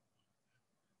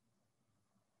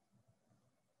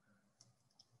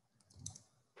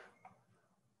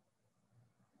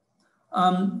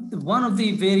 One of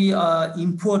the very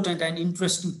important and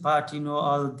interesting part,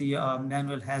 the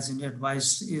manual has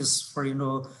advised is for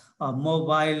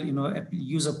mobile,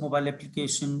 use of mobile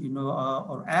application,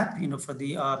 or app, for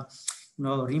the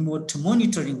remote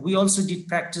monitoring. We also did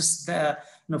practice the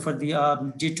for the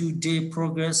day-to-day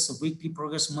progress, weekly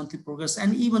progress, monthly progress,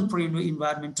 and even for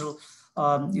environmental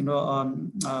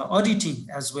auditing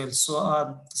as well.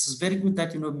 So this is very good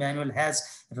that manual has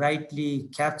rightly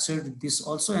captured this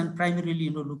also, and primarily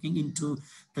looking into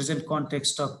present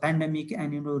context of pandemic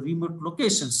and remote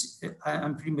locations.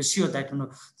 I'm pretty much sure that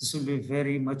this will be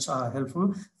very much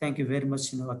helpful. Thank you very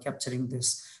much capturing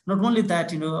this. Not only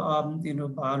that,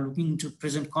 looking into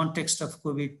present context of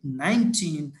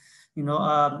COVID-19,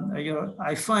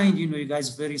 I find you guys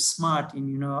very smart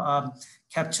in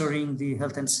capturing the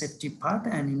health and safety part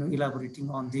and elaborating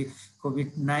on the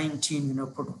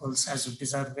COVID-19 protocols, as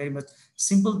these are very much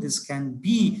simple. This can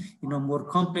be more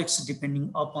complex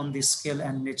depending upon the scale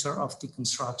and nature of the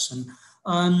construction.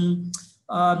 Going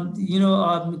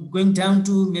down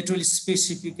to material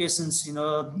specifications,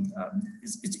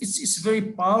 it's very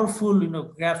powerful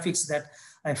graphics that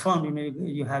I found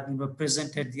you have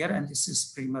presented there, and this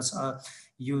is pretty much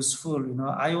useful.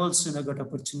 I also got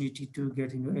opportunity to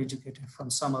get educated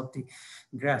from some of the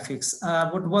graphics.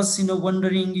 What was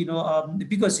wondering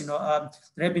because there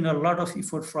have been a lot of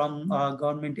effort from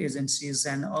government agencies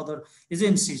and other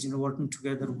agencies working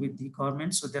together with the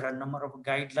government. So there are a number of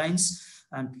guidelines.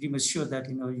 I'm pretty much sure that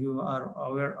you are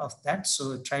aware of that.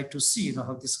 So try to see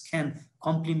how this can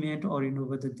complement, or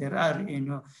whether there are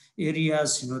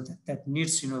areas that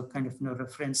needs kind of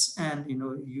reference, and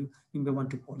you may want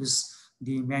to polish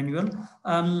the manual.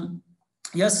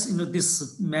 Yes,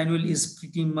 this manual is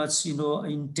pretty much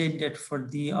intended for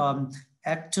the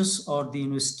actors or the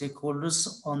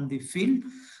stakeholders on the field.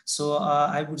 So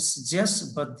I would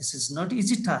suggest, but this is not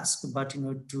easy task, but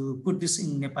to put this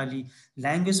in Nepali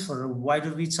language for a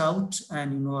wider reach out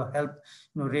and help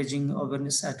raising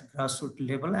awareness at grassroots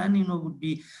level, and would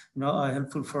be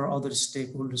helpful for other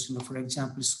stakeholders, for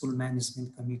example, school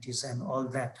management committees and all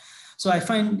that. So I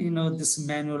find this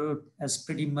manual as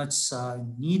pretty much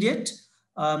needed.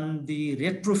 The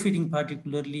retrofitting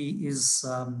particularly is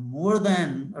more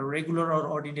than a regular or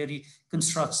ordinary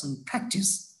construction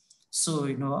practice. So,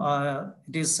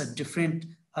 it is a different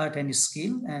art and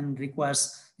skill and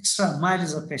requires extra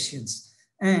miles of patience.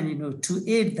 And, to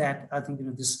aid that, I think,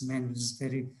 this manual is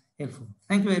very helpful.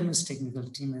 Thank you very much, technical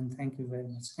team, and thank you very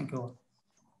much. Thank you all.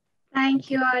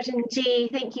 Thank you, Arjun G.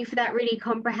 Thank you for that really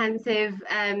comprehensive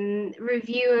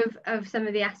review of some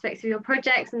of the aspects of your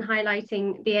projects and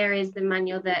highlighting the areas of the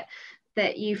manual that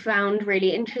that you found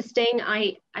really interesting.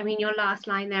 I mean, your last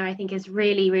line there, I think, is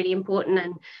really, really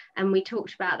important. And we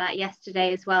talked about that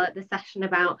yesterday as well at the session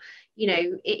about, you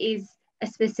know, it is a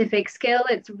specific skill.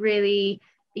 It's really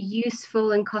a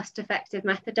useful and cost-effective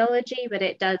methodology, but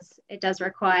it does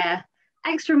require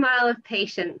extra mile of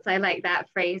patience. I like that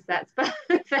phrase. That's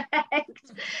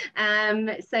perfect.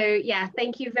 So yeah,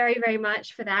 thank you very, very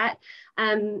much for that.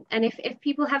 And if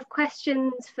people have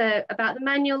questions about the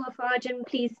manual or for Arjun,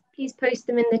 please post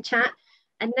them in the chat.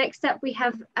 And next up we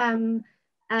have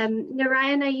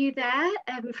Narayan, are you there,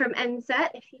 from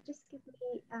NSET? If you just give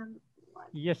me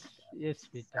Yes,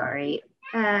 Vita. Sorry,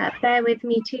 bear with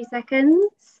me 2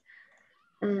 seconds.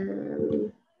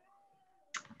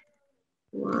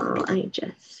 While I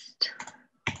just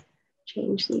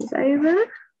change these over.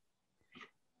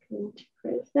 Going to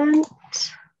present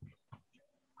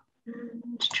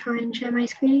and try and share my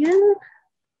screen again.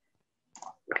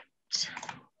 Right.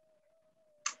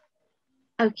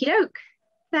 Okie doke.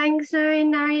 Thanks,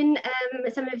 Narayan.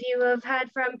 Some of you have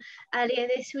heard from earlier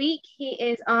this week. He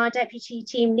is our Deputy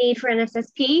Team Lead for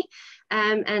NSSP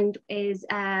and is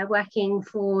working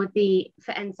for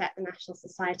NSET, the National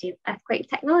Society of Earthquake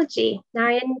Technology.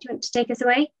 Narayan, do you want to take us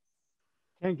away?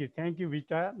 Thank you,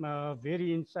 Vita.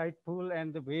 Very insightful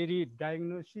and very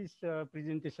diagnosis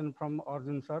presentation from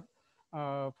Arjun sir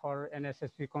for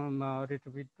NSSP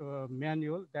retrofit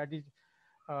manual. That is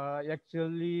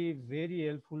actually very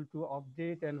helpful to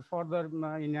update and further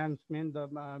enhancement the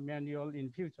manual in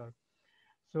future.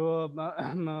 So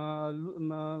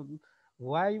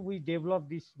why we develop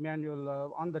this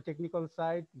manual on the technical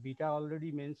side, Vita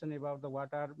already mentioned about the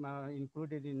what are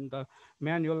included in the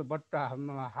manual, but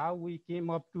how we came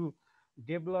up to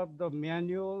develop the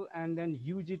manual and then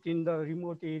use it in the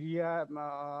remote area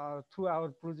through our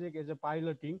project as a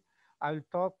piloting. I'll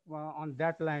talk on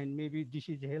that line. Maybe this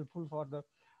is helpful for the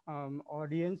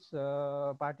audience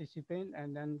participant,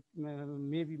 and then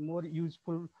maybe more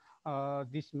useful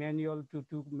this manual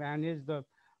to manage the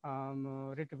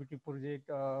retrofitting project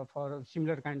for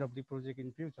similar kind of the project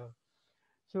in future.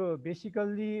 So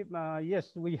basically,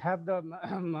 yes, we have the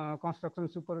construction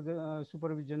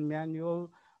supervision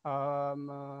manual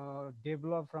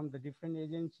developed from the different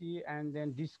agency and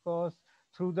then discussed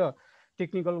through the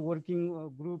technical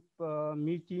working group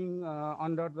meeting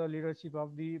under the leadership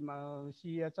of the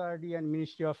CHRD and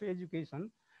Ministry of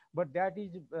Education. But that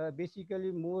is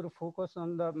basically more focused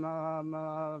on the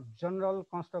general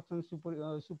construction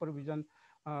supervision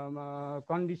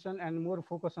condition and more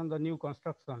focused on the new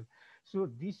construction. So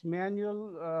this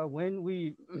manual, when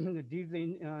we did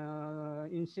the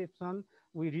inception,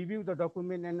 we reviewed the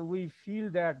document and we feel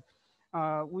that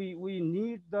we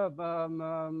need the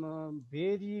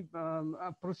very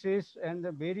process and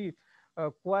the very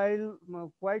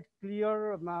quite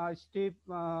clear step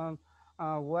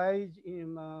wise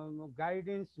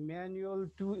guidance manual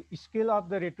to scale up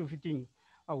the retrofitting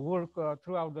work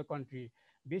throughout the country.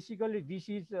 Basically, this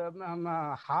is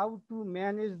how to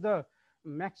manage the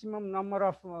maximum number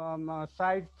of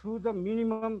sites through the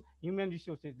minimum human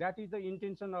resources. That is the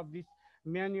intention of this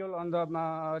manual on the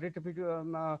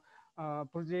retrofit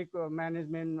project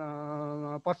management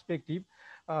perspective.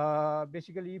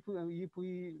 Basically, if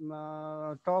we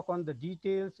talk on the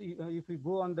details, if we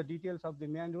go on the details of the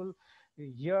manual,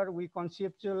 here we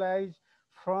conceptualize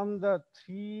from the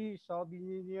 3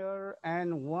 sub-engineer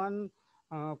and 1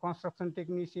 construction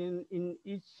technician in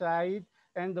each side,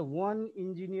 and the 1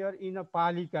 engineer in a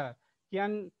palika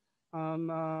can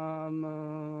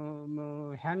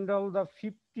handle the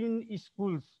 15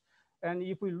 schools. And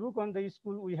if we look on the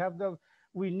school,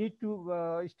 we need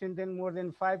to strengthen more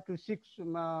than 5 to 6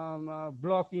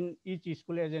 block in each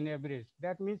school as an average.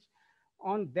 That means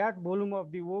on that volume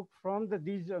of the work from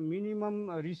these minimum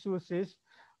resources,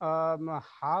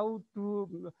 how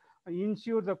to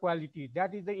ensure the quality.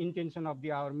 That is the intention of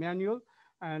our manual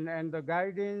and the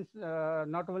guidance,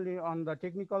 not only on the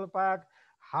technical part,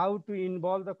 how to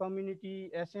involve the community,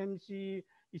 SMC,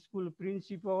 school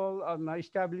principal,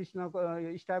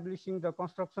 establishing the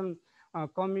construction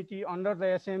committee under the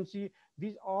SMC.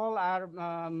 These all are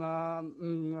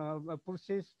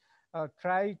process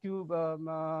try to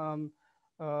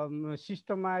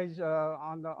systemize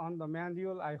on the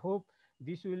manual. I hope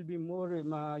this will be more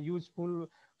useful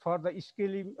for the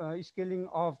scaling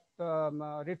of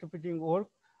retrofitting work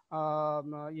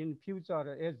in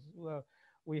future, as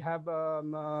we have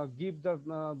give the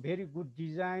very good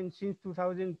design since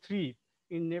 2003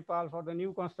 in Nepal for the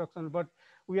new construction, but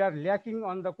we are lacking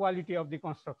on the quality of the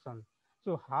construction.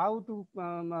 So how to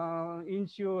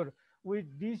ensure with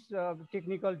this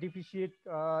technical deficit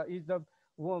is the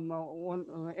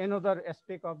another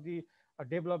aspect of the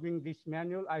developing this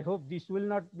manual. I hope this will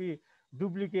not be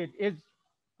duplicate. As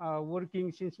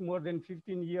working since more than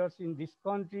 15 years in this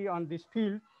country on this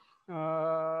field,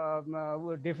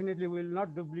 definitely will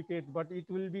not duplicate, but it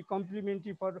will be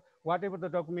complementary for whatever the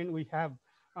document we have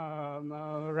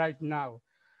right now.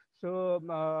 So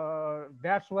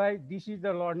that's why this is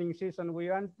the learning session. We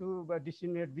want to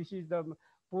disseminate. This is the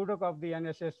product of the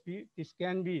NSSP. This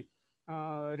can be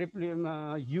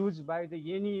used by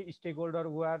any stakeholder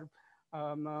who are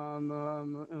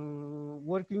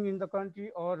working in the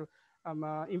country or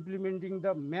implementing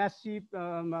the massive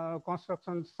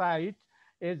construction site.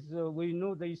 As we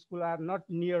know, the school are not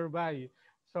nearby.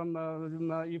 Some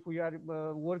if we are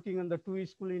working on the 2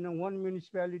 school in one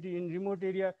municipality in remote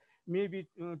area, maybe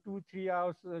 2-3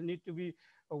 hours need to be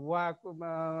walk.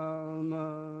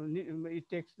 It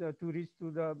takes to reach to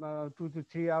the 2 to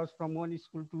 3 hours from one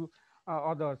school to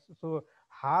others. So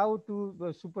how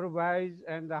to supervise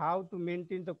and how to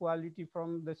maintain the quality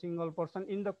from the single person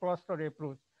in the cluster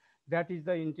approach. That is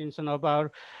the intention of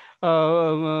our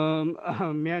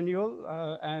manual,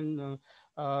 and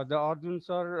the Arjun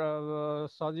sir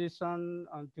suggestion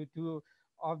to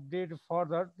update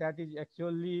further. That is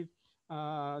actually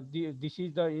this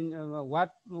is the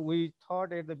what we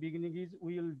thought at the beginning is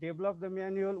we will develop the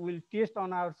manual, we'll test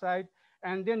on our side,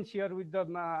 and then share with the,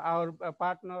 our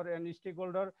partner and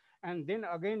stakeholder, and then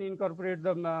again incorporate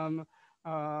the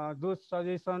those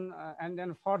suggestions, and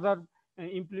then further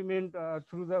implement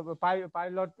through the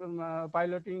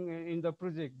piloting in the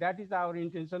project. That is our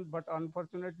intention, but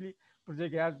unfortunately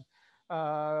project has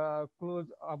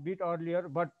closed a bit earlier,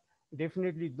 but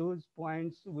definitely those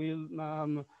points will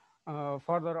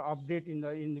further update in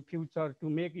the future to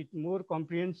make it more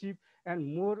comprehensive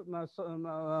and more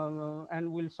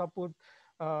and will support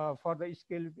for the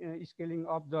scaling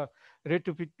of the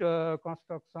retrofit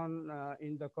construction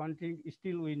in the country.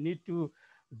 Still, we need to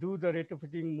do the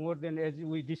retrofitting more than, as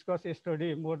we discussed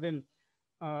yesterday, more than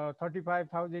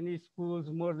 35,000 schools,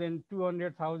 more than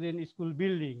 200,000 school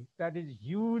buildings. That is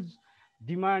huge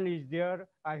demand is there.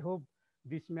 I hope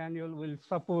this manual will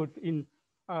support in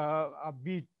a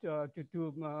bit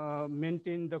to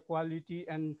maintain the quality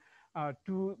and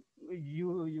to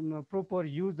proper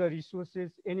use the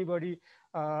resources. Anybody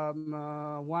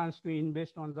wants to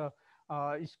invest on the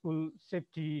school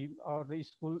safety or the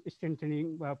school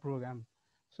strengthening program.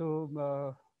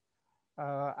 So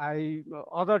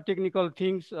other technical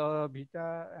things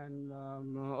Vita and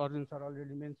Arjun sir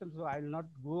already mentioned, so I'll not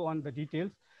go on the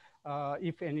details.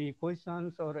 If any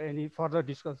questions or any further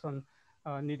discussion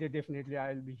needed, definitely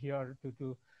I'll be here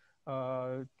to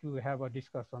have a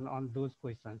discussion on those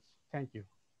questions. Thank you.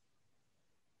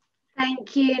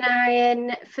 Thank you,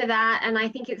 Narayan, for that. And I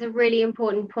think it's a really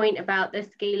important point about the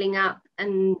scaling up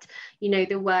and, you know,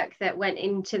 the work that went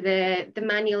into the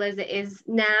manual as it is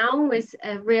now was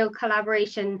a real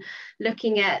collaboration,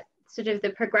 looking at sort of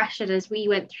the progression as we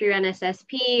went through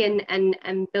NSSP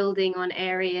and building on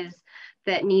areas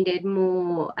that needed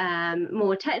more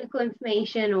more technical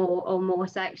information or more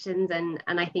sections. And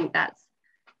I think that's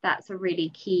a really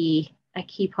key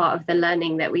part of the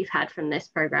learning that we've had from this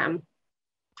program.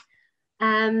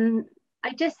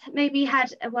 I just maybe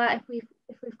had, well, if we've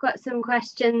got some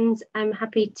questions, I'm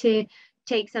happy to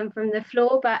take some from the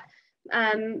floor, but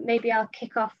maybe I'll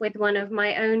kick off with one of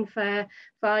my own for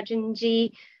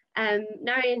Arjunji.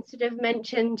 Narayan sort of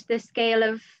mentioned the scale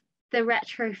of the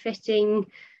retrofitting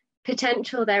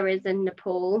potential there is in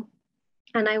Nepal,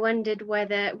 and I wondered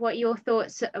what your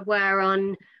thoughts were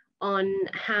on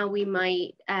how we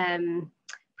might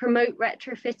promote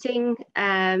retrofitting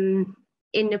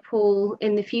in Nepal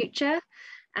in the future,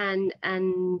 and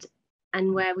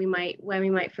where we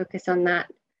might focus on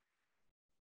that.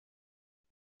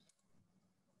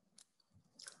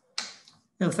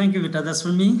 Yeah, thank you, Vita. That's for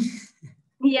me.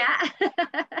 Yeah.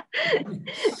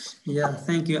 Yeah,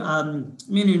 thank you. I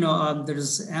mean, you know, there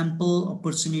is ample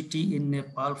opportunity in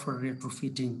Nepal for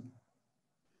retrofitting.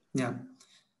 Yeah,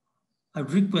 I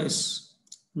request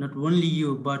not only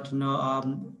you, but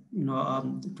to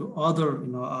other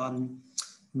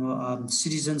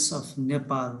citizens of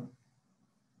Nepal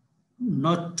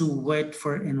not to wait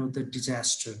for another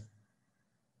disaster.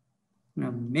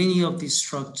 Many of these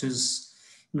structures,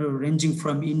 ranging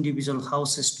from individual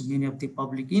houses to many of the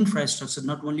public infrastructure,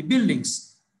 not only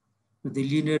buildings, but the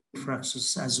linear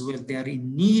infrastructures as well, they are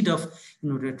in need of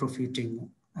retrofitting.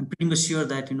 I'm pretty much sure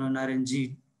that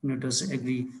Narayanji does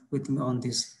agree with me on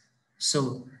this.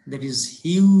 So there is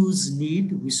huge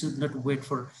need. We should not wait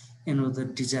for another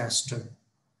disaster.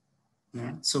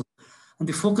 Yeah. So, and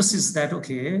the focus is that,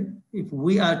 okay, if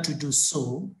we are to do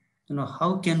so,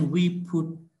 how can we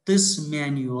put this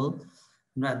manual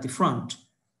at the front.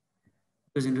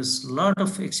 Because there's a lot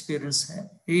of experience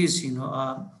is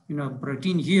brought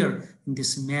in here in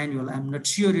this manual. I'm not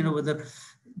sure whether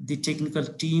the technical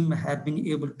team have been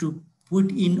able to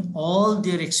put in all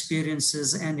their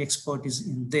experiences and expertise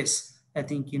in this. I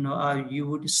think you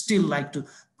would still like to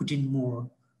put in more.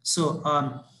 So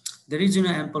there is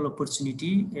ample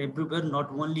opportunity everywhere, not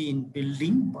only in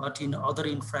building but in other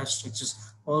infrastructures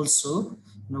also.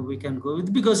 We can go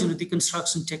with, because the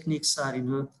construction techniques are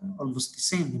almost the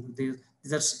same.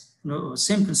 These are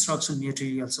same construction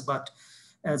materials, but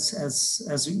as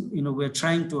we're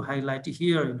trying to highlight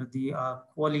here, the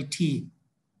quality.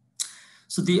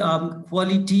 So the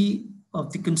quality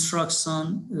of the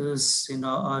construction is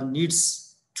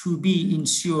needs to be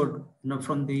ensured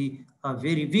from the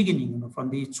very beginning, from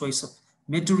the choice of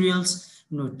materials,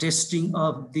 testing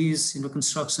of these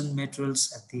construction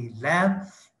materials at the lab,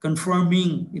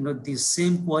 confirming the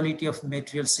same quality of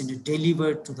materials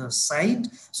delivered to the site.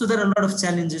 So there are a lot of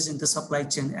challenges in the supply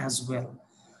chain as well.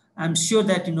 I'm sure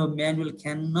that manual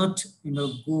cannot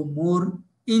go more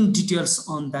in details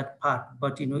on that part,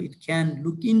 but it can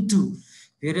look into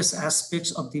various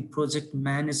aspects of the project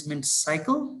management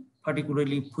cycle,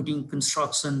 particularly putting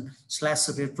construction /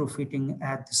 retrofitting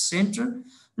at the center,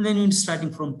 and then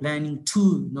starting from planning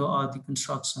to the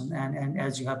construction, and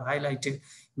as you have highlighted,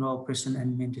 operation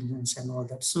and maintenance and all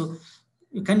that. So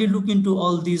can you look into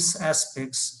all these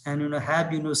aspects and have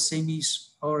semis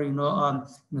or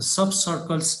sub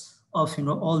circles of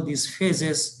all these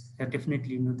phases? That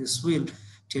definitely this will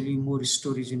tell you more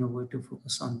stories where to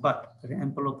focus on. But there are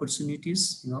ample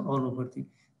opportunities all over the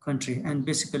country, and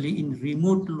basically in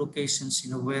remote locations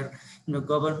where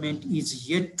government is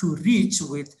yet to reach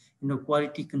with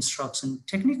quality construction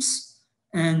techniques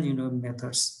and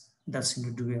methods. That's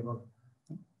doable.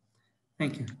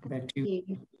 Thank you. Back to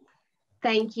you.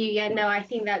 Thank you. Yeah, no, I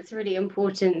think that's really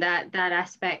important, that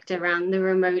aspect around the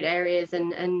remote areas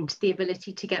and the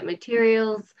ability to get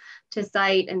materials to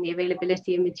site, and the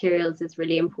availability of materials is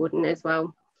really important as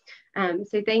well.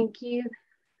 So thank you.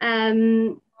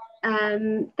 Thank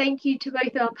you to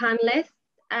both our panelists.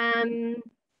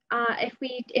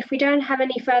 If we don't have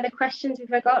any further questions,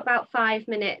 we've got about 5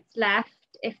 minutes left,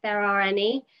 if there are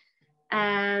any.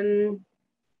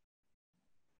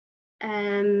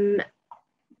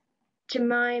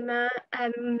 Jemima,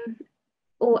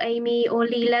 or Amy, or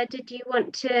Leela, did you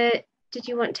want to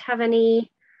have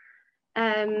any?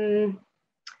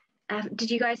 Did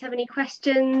you guys have any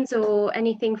questions or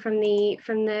anything from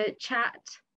the chat?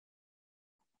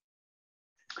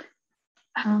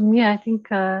 Yeah, I think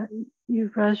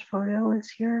Yuvraj Vorel is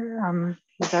here.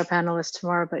 He's our panelist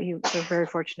tomorrow, but we're very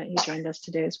fortunate he joined us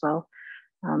today as well,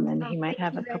 and he might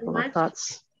have a couple of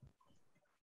thoughts.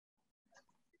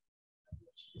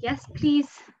 Yes, please.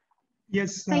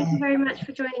 Yes. Thank you very much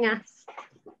for joining us.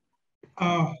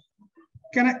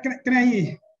 Can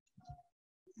I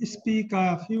speak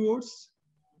a few words?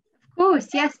 Of course,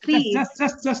 yes, please.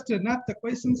 Just not the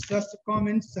questions, just the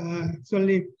comments.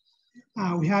 Actually,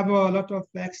 we have a lot of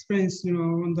experience,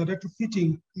 on the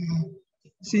retrofitting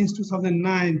since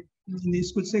 2009 in the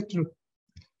school sector.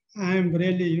 I'm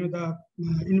really,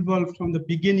 involved from the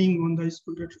beginning on the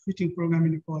school retrofitting program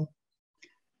in Nepal.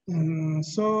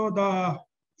 So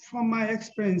from my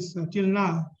experience till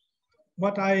now,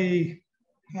 what I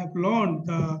have learned,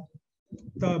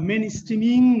 the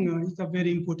mainstreaming is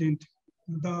very important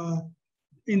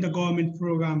in the government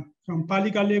program, from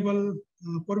Palika level,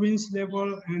 province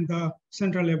level, and the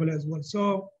central level as well.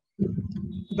 So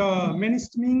the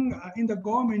mainstreaming in the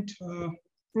government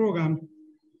program,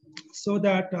 so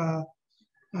that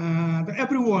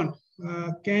everyone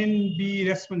can be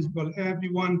responsible,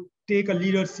 everyone take a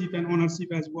leadership and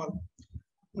ownership as well.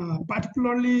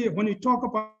 Particularly when we talk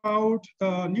about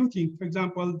the new thing, for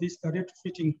example, the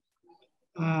retrofitting,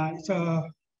 it's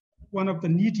one of the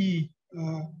needy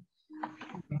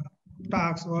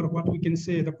tasks, or what we can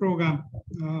say, the program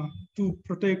to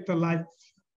protect the life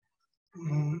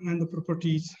and the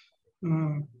properties.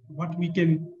 What we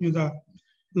can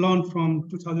learn from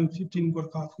 2015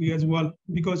 Gorkha as well,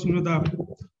 because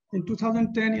in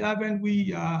 2010, 11,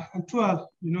 and 12,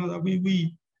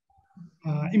 we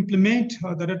implement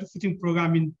the retrofitting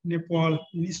program in Nepal,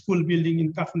 in school building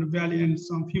in Kathmandu Valley, and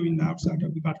some few in the outside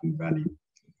of the Kathmandu Valley.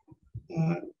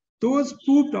 Those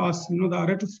proved us, the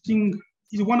retrofitting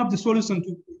is one of the solutions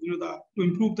to, to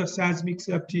improve the seismic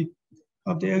safety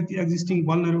of the existing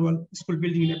vulnerable school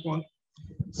building in Nepal.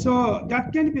 So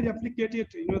that can be replicated,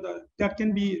 that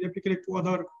can be replicated to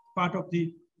other part of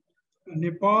the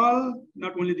Nepal,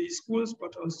 not only the schools,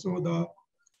 but also the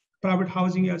private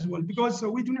housing as well, because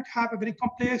we do not have a very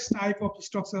complex type of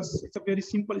structures. It's a very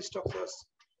simple structures.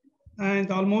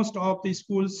 And almost all of the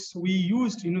schools we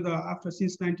used,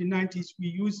 since 1990s, we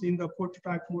used in the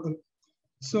prototype model.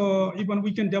 So even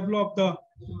we can develop the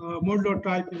modular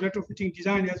type retrofitting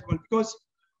design as well, because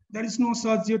there is no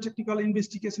such geotechnical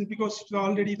investigation, because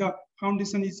already the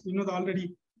foundation is,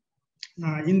 already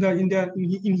in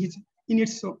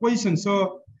its position.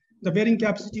 So the bearing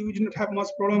capacity, we do not have much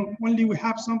problem. Only we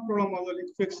have some problem on the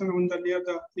liquefaction on the near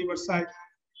the river side.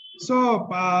 So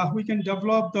we can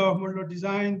develop the modular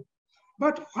design.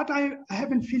 But what I have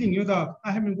been feeling,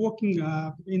 I have been working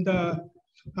in the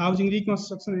housing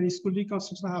reconstruction and school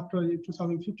reconstruction after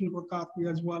 2015 work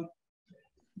as well.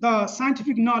 The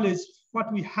scientific knowledge,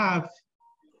 what we have,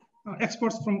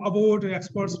 experts from abroad,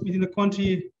 experts within the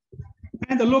country,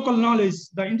 and the local knowledge,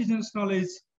 the indigenous knowledge,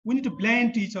 we need to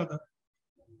blend to each other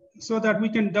so that we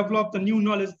can develop the new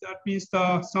knowledge. That means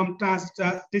some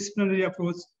transdisciplinary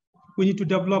approach. We need to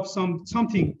develop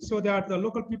something so that the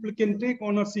local people can take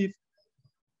ownership.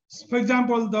 For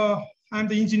example, I'm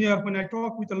the engineer. When I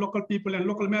talk with the local people and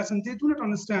local masons, they do not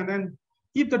understand. And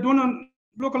if the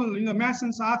local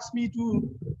masons ask me to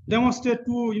demonstrate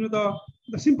to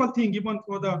the simple thing, even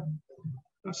for the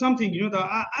something,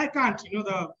 I can't,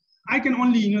 I can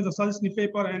only the suggestion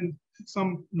paper and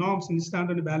some norms and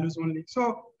standard values only.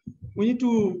 So we need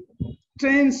to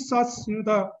train such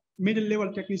the middle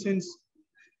level technicians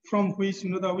from which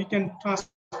we can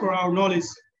transfer our knowledge,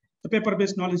 the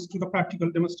paper-based knowledge, to the practical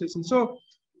demonstration. So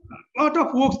a lot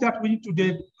of works that we need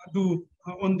to do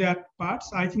on that part.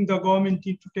 I think the government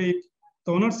need to take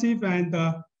the ownership, and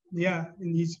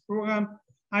in this program,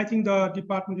 I think the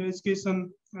Department of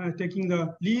Education taking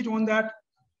the lead on that.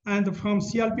 And from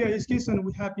CLP Education,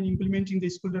 we have been implementing the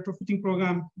school retrofitting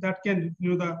program that can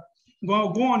go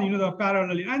on the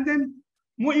parallelly. And then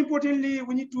more importantly,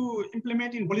 we need to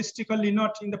implement it holistically,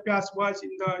 not in the past wise,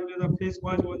 in the phase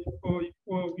wise, or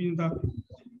in the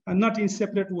not in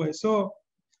separate way. So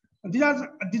these are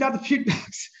the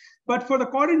feedbacks. But for the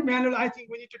current manual, I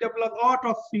think we need to develop a lot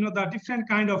of the different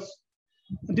kind of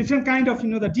the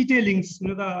detailings,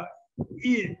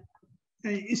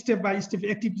 the step-by-step,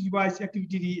 activity-wise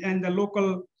activity, and the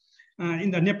local in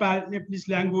the Nepalese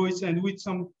language, and with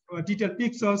some detailed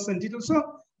pictures and details. So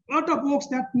a lot of works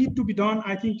that need to be done.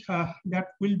 I think that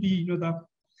will be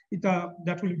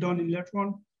that will be done in later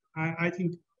on. I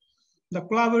think the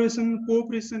collaboration,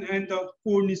 cooperation, and the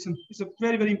coordination is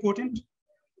very, very important.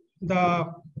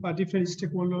 The different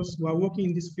stakeholders who are working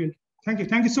in this field. Thank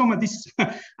you so much. This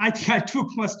I think I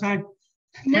took much time.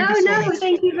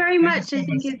 Thank you very much.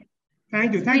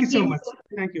 Thank you so much.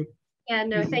 Thank you. Yeah,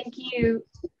 no, thank you.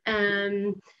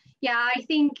 Yeah, I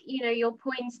think your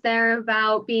points there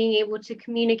about being able to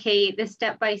communicate the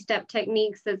step-by-step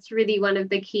techniques, that's really one of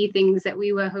the key things that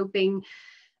we were hoping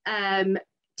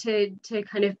to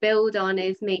kind of build on,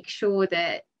 is make sure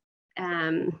that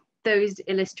those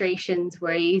illustrations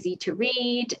were easy to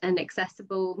read and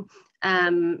accessible.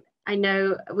 I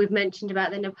know we've mentioned about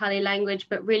the Nepali language,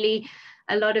 but really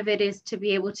a lot of it is to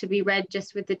be able to be read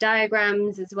just with the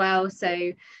diagrams as well.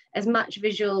 So as much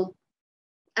visual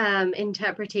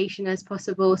interpretation as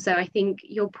possible. So I think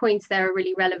your points there are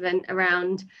really relevant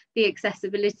around the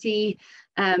accessibility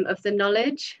of the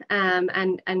knowledge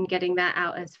and getting that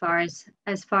out as far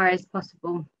as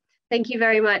possible. Thank you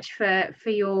very much for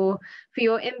your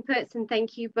inputs, and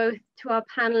thank you both to our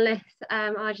panelists,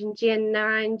 Arjunji and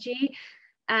Narayanji.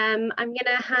 I'm going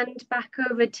to hand back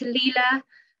over to Leela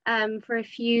for a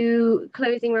few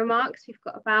closing remarks. We've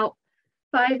got about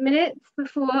 5 minutes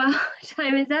before our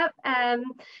time is up.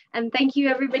 And thank you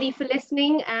everybody for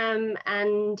listening.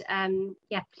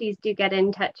 Yeah, please do get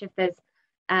in touch if there's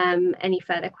any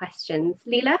further questions.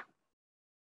 Leela?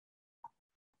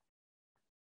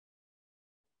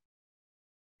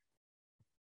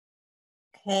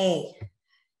 Okay,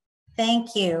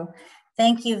 thank you.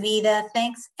 Thank you, Vida.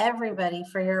 Thanks everybody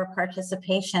for your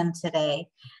participation today.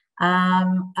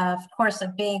 Of course, a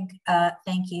big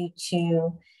thank you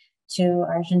to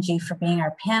Arjunji for being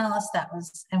our panelist. That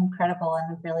was incredible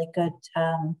and a really good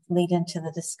lead into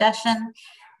the discussion.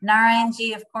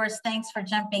 Narayanji, of course, thanks for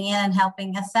jumping in and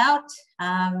helping us out.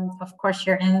 Of course,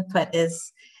 your input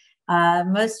is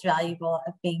most valuable,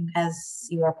 being as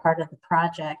you are part of the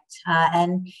project.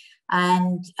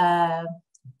 And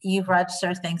you, Raj,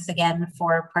 thanks again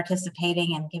for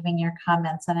participating and giving your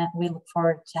comments on it. We look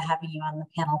forward to having you on the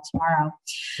panel tomorrow.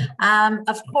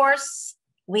 Of course,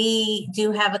 We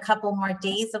do have a couple more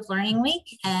days of Learning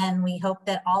Week, and we hope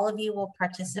that all of you will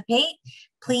participate.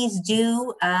 Please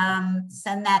do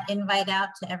send that invite out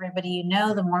to everybody you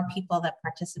know. The more people that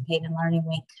participate in Learning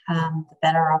Week, the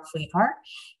better off we are.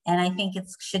 And I think it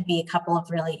should be a couple of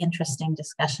really interesting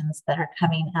discussions that are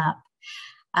coming up.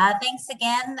 Thanks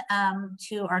again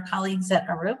to our colleagues at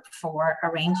Arup for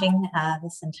arranging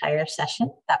this entire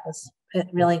session. It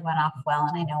really went off well,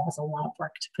 and I know it was a lot of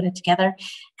work to put it together.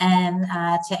 And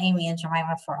to Amy and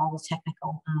Jemima for all the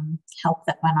technical help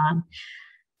that went on.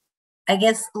 I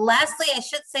guess lastly, I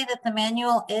should say that the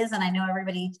manual is, and I know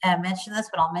everybody mentioned this,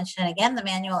 but I'll mention it again, the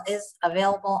manual is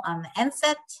available on the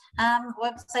NSET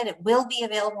website. It will be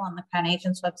available on the Crown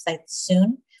Agents website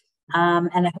soon.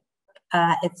 And I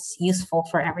hope it's useful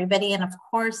for everybody. And of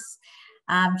course,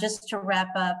 just to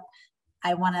wrap up,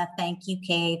 I want to thank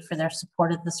UKAID for their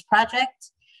support of this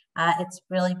project. It's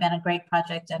really been a great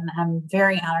project, and I'm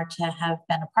very honored to have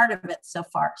been a part of it so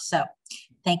far. So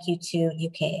thank you to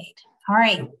UKAID. All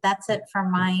right, that's it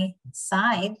from my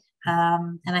side.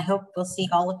 And I hope we'll see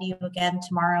all of you again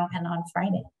tomorrow and on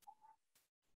Friday.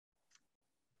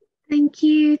 Thank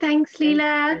you. Thanks,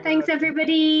 Leela. Thanks,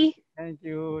 everybody. Thank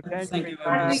you. Thank you.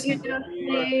 Have a good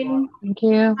afternoon. Thank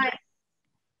you. Bye.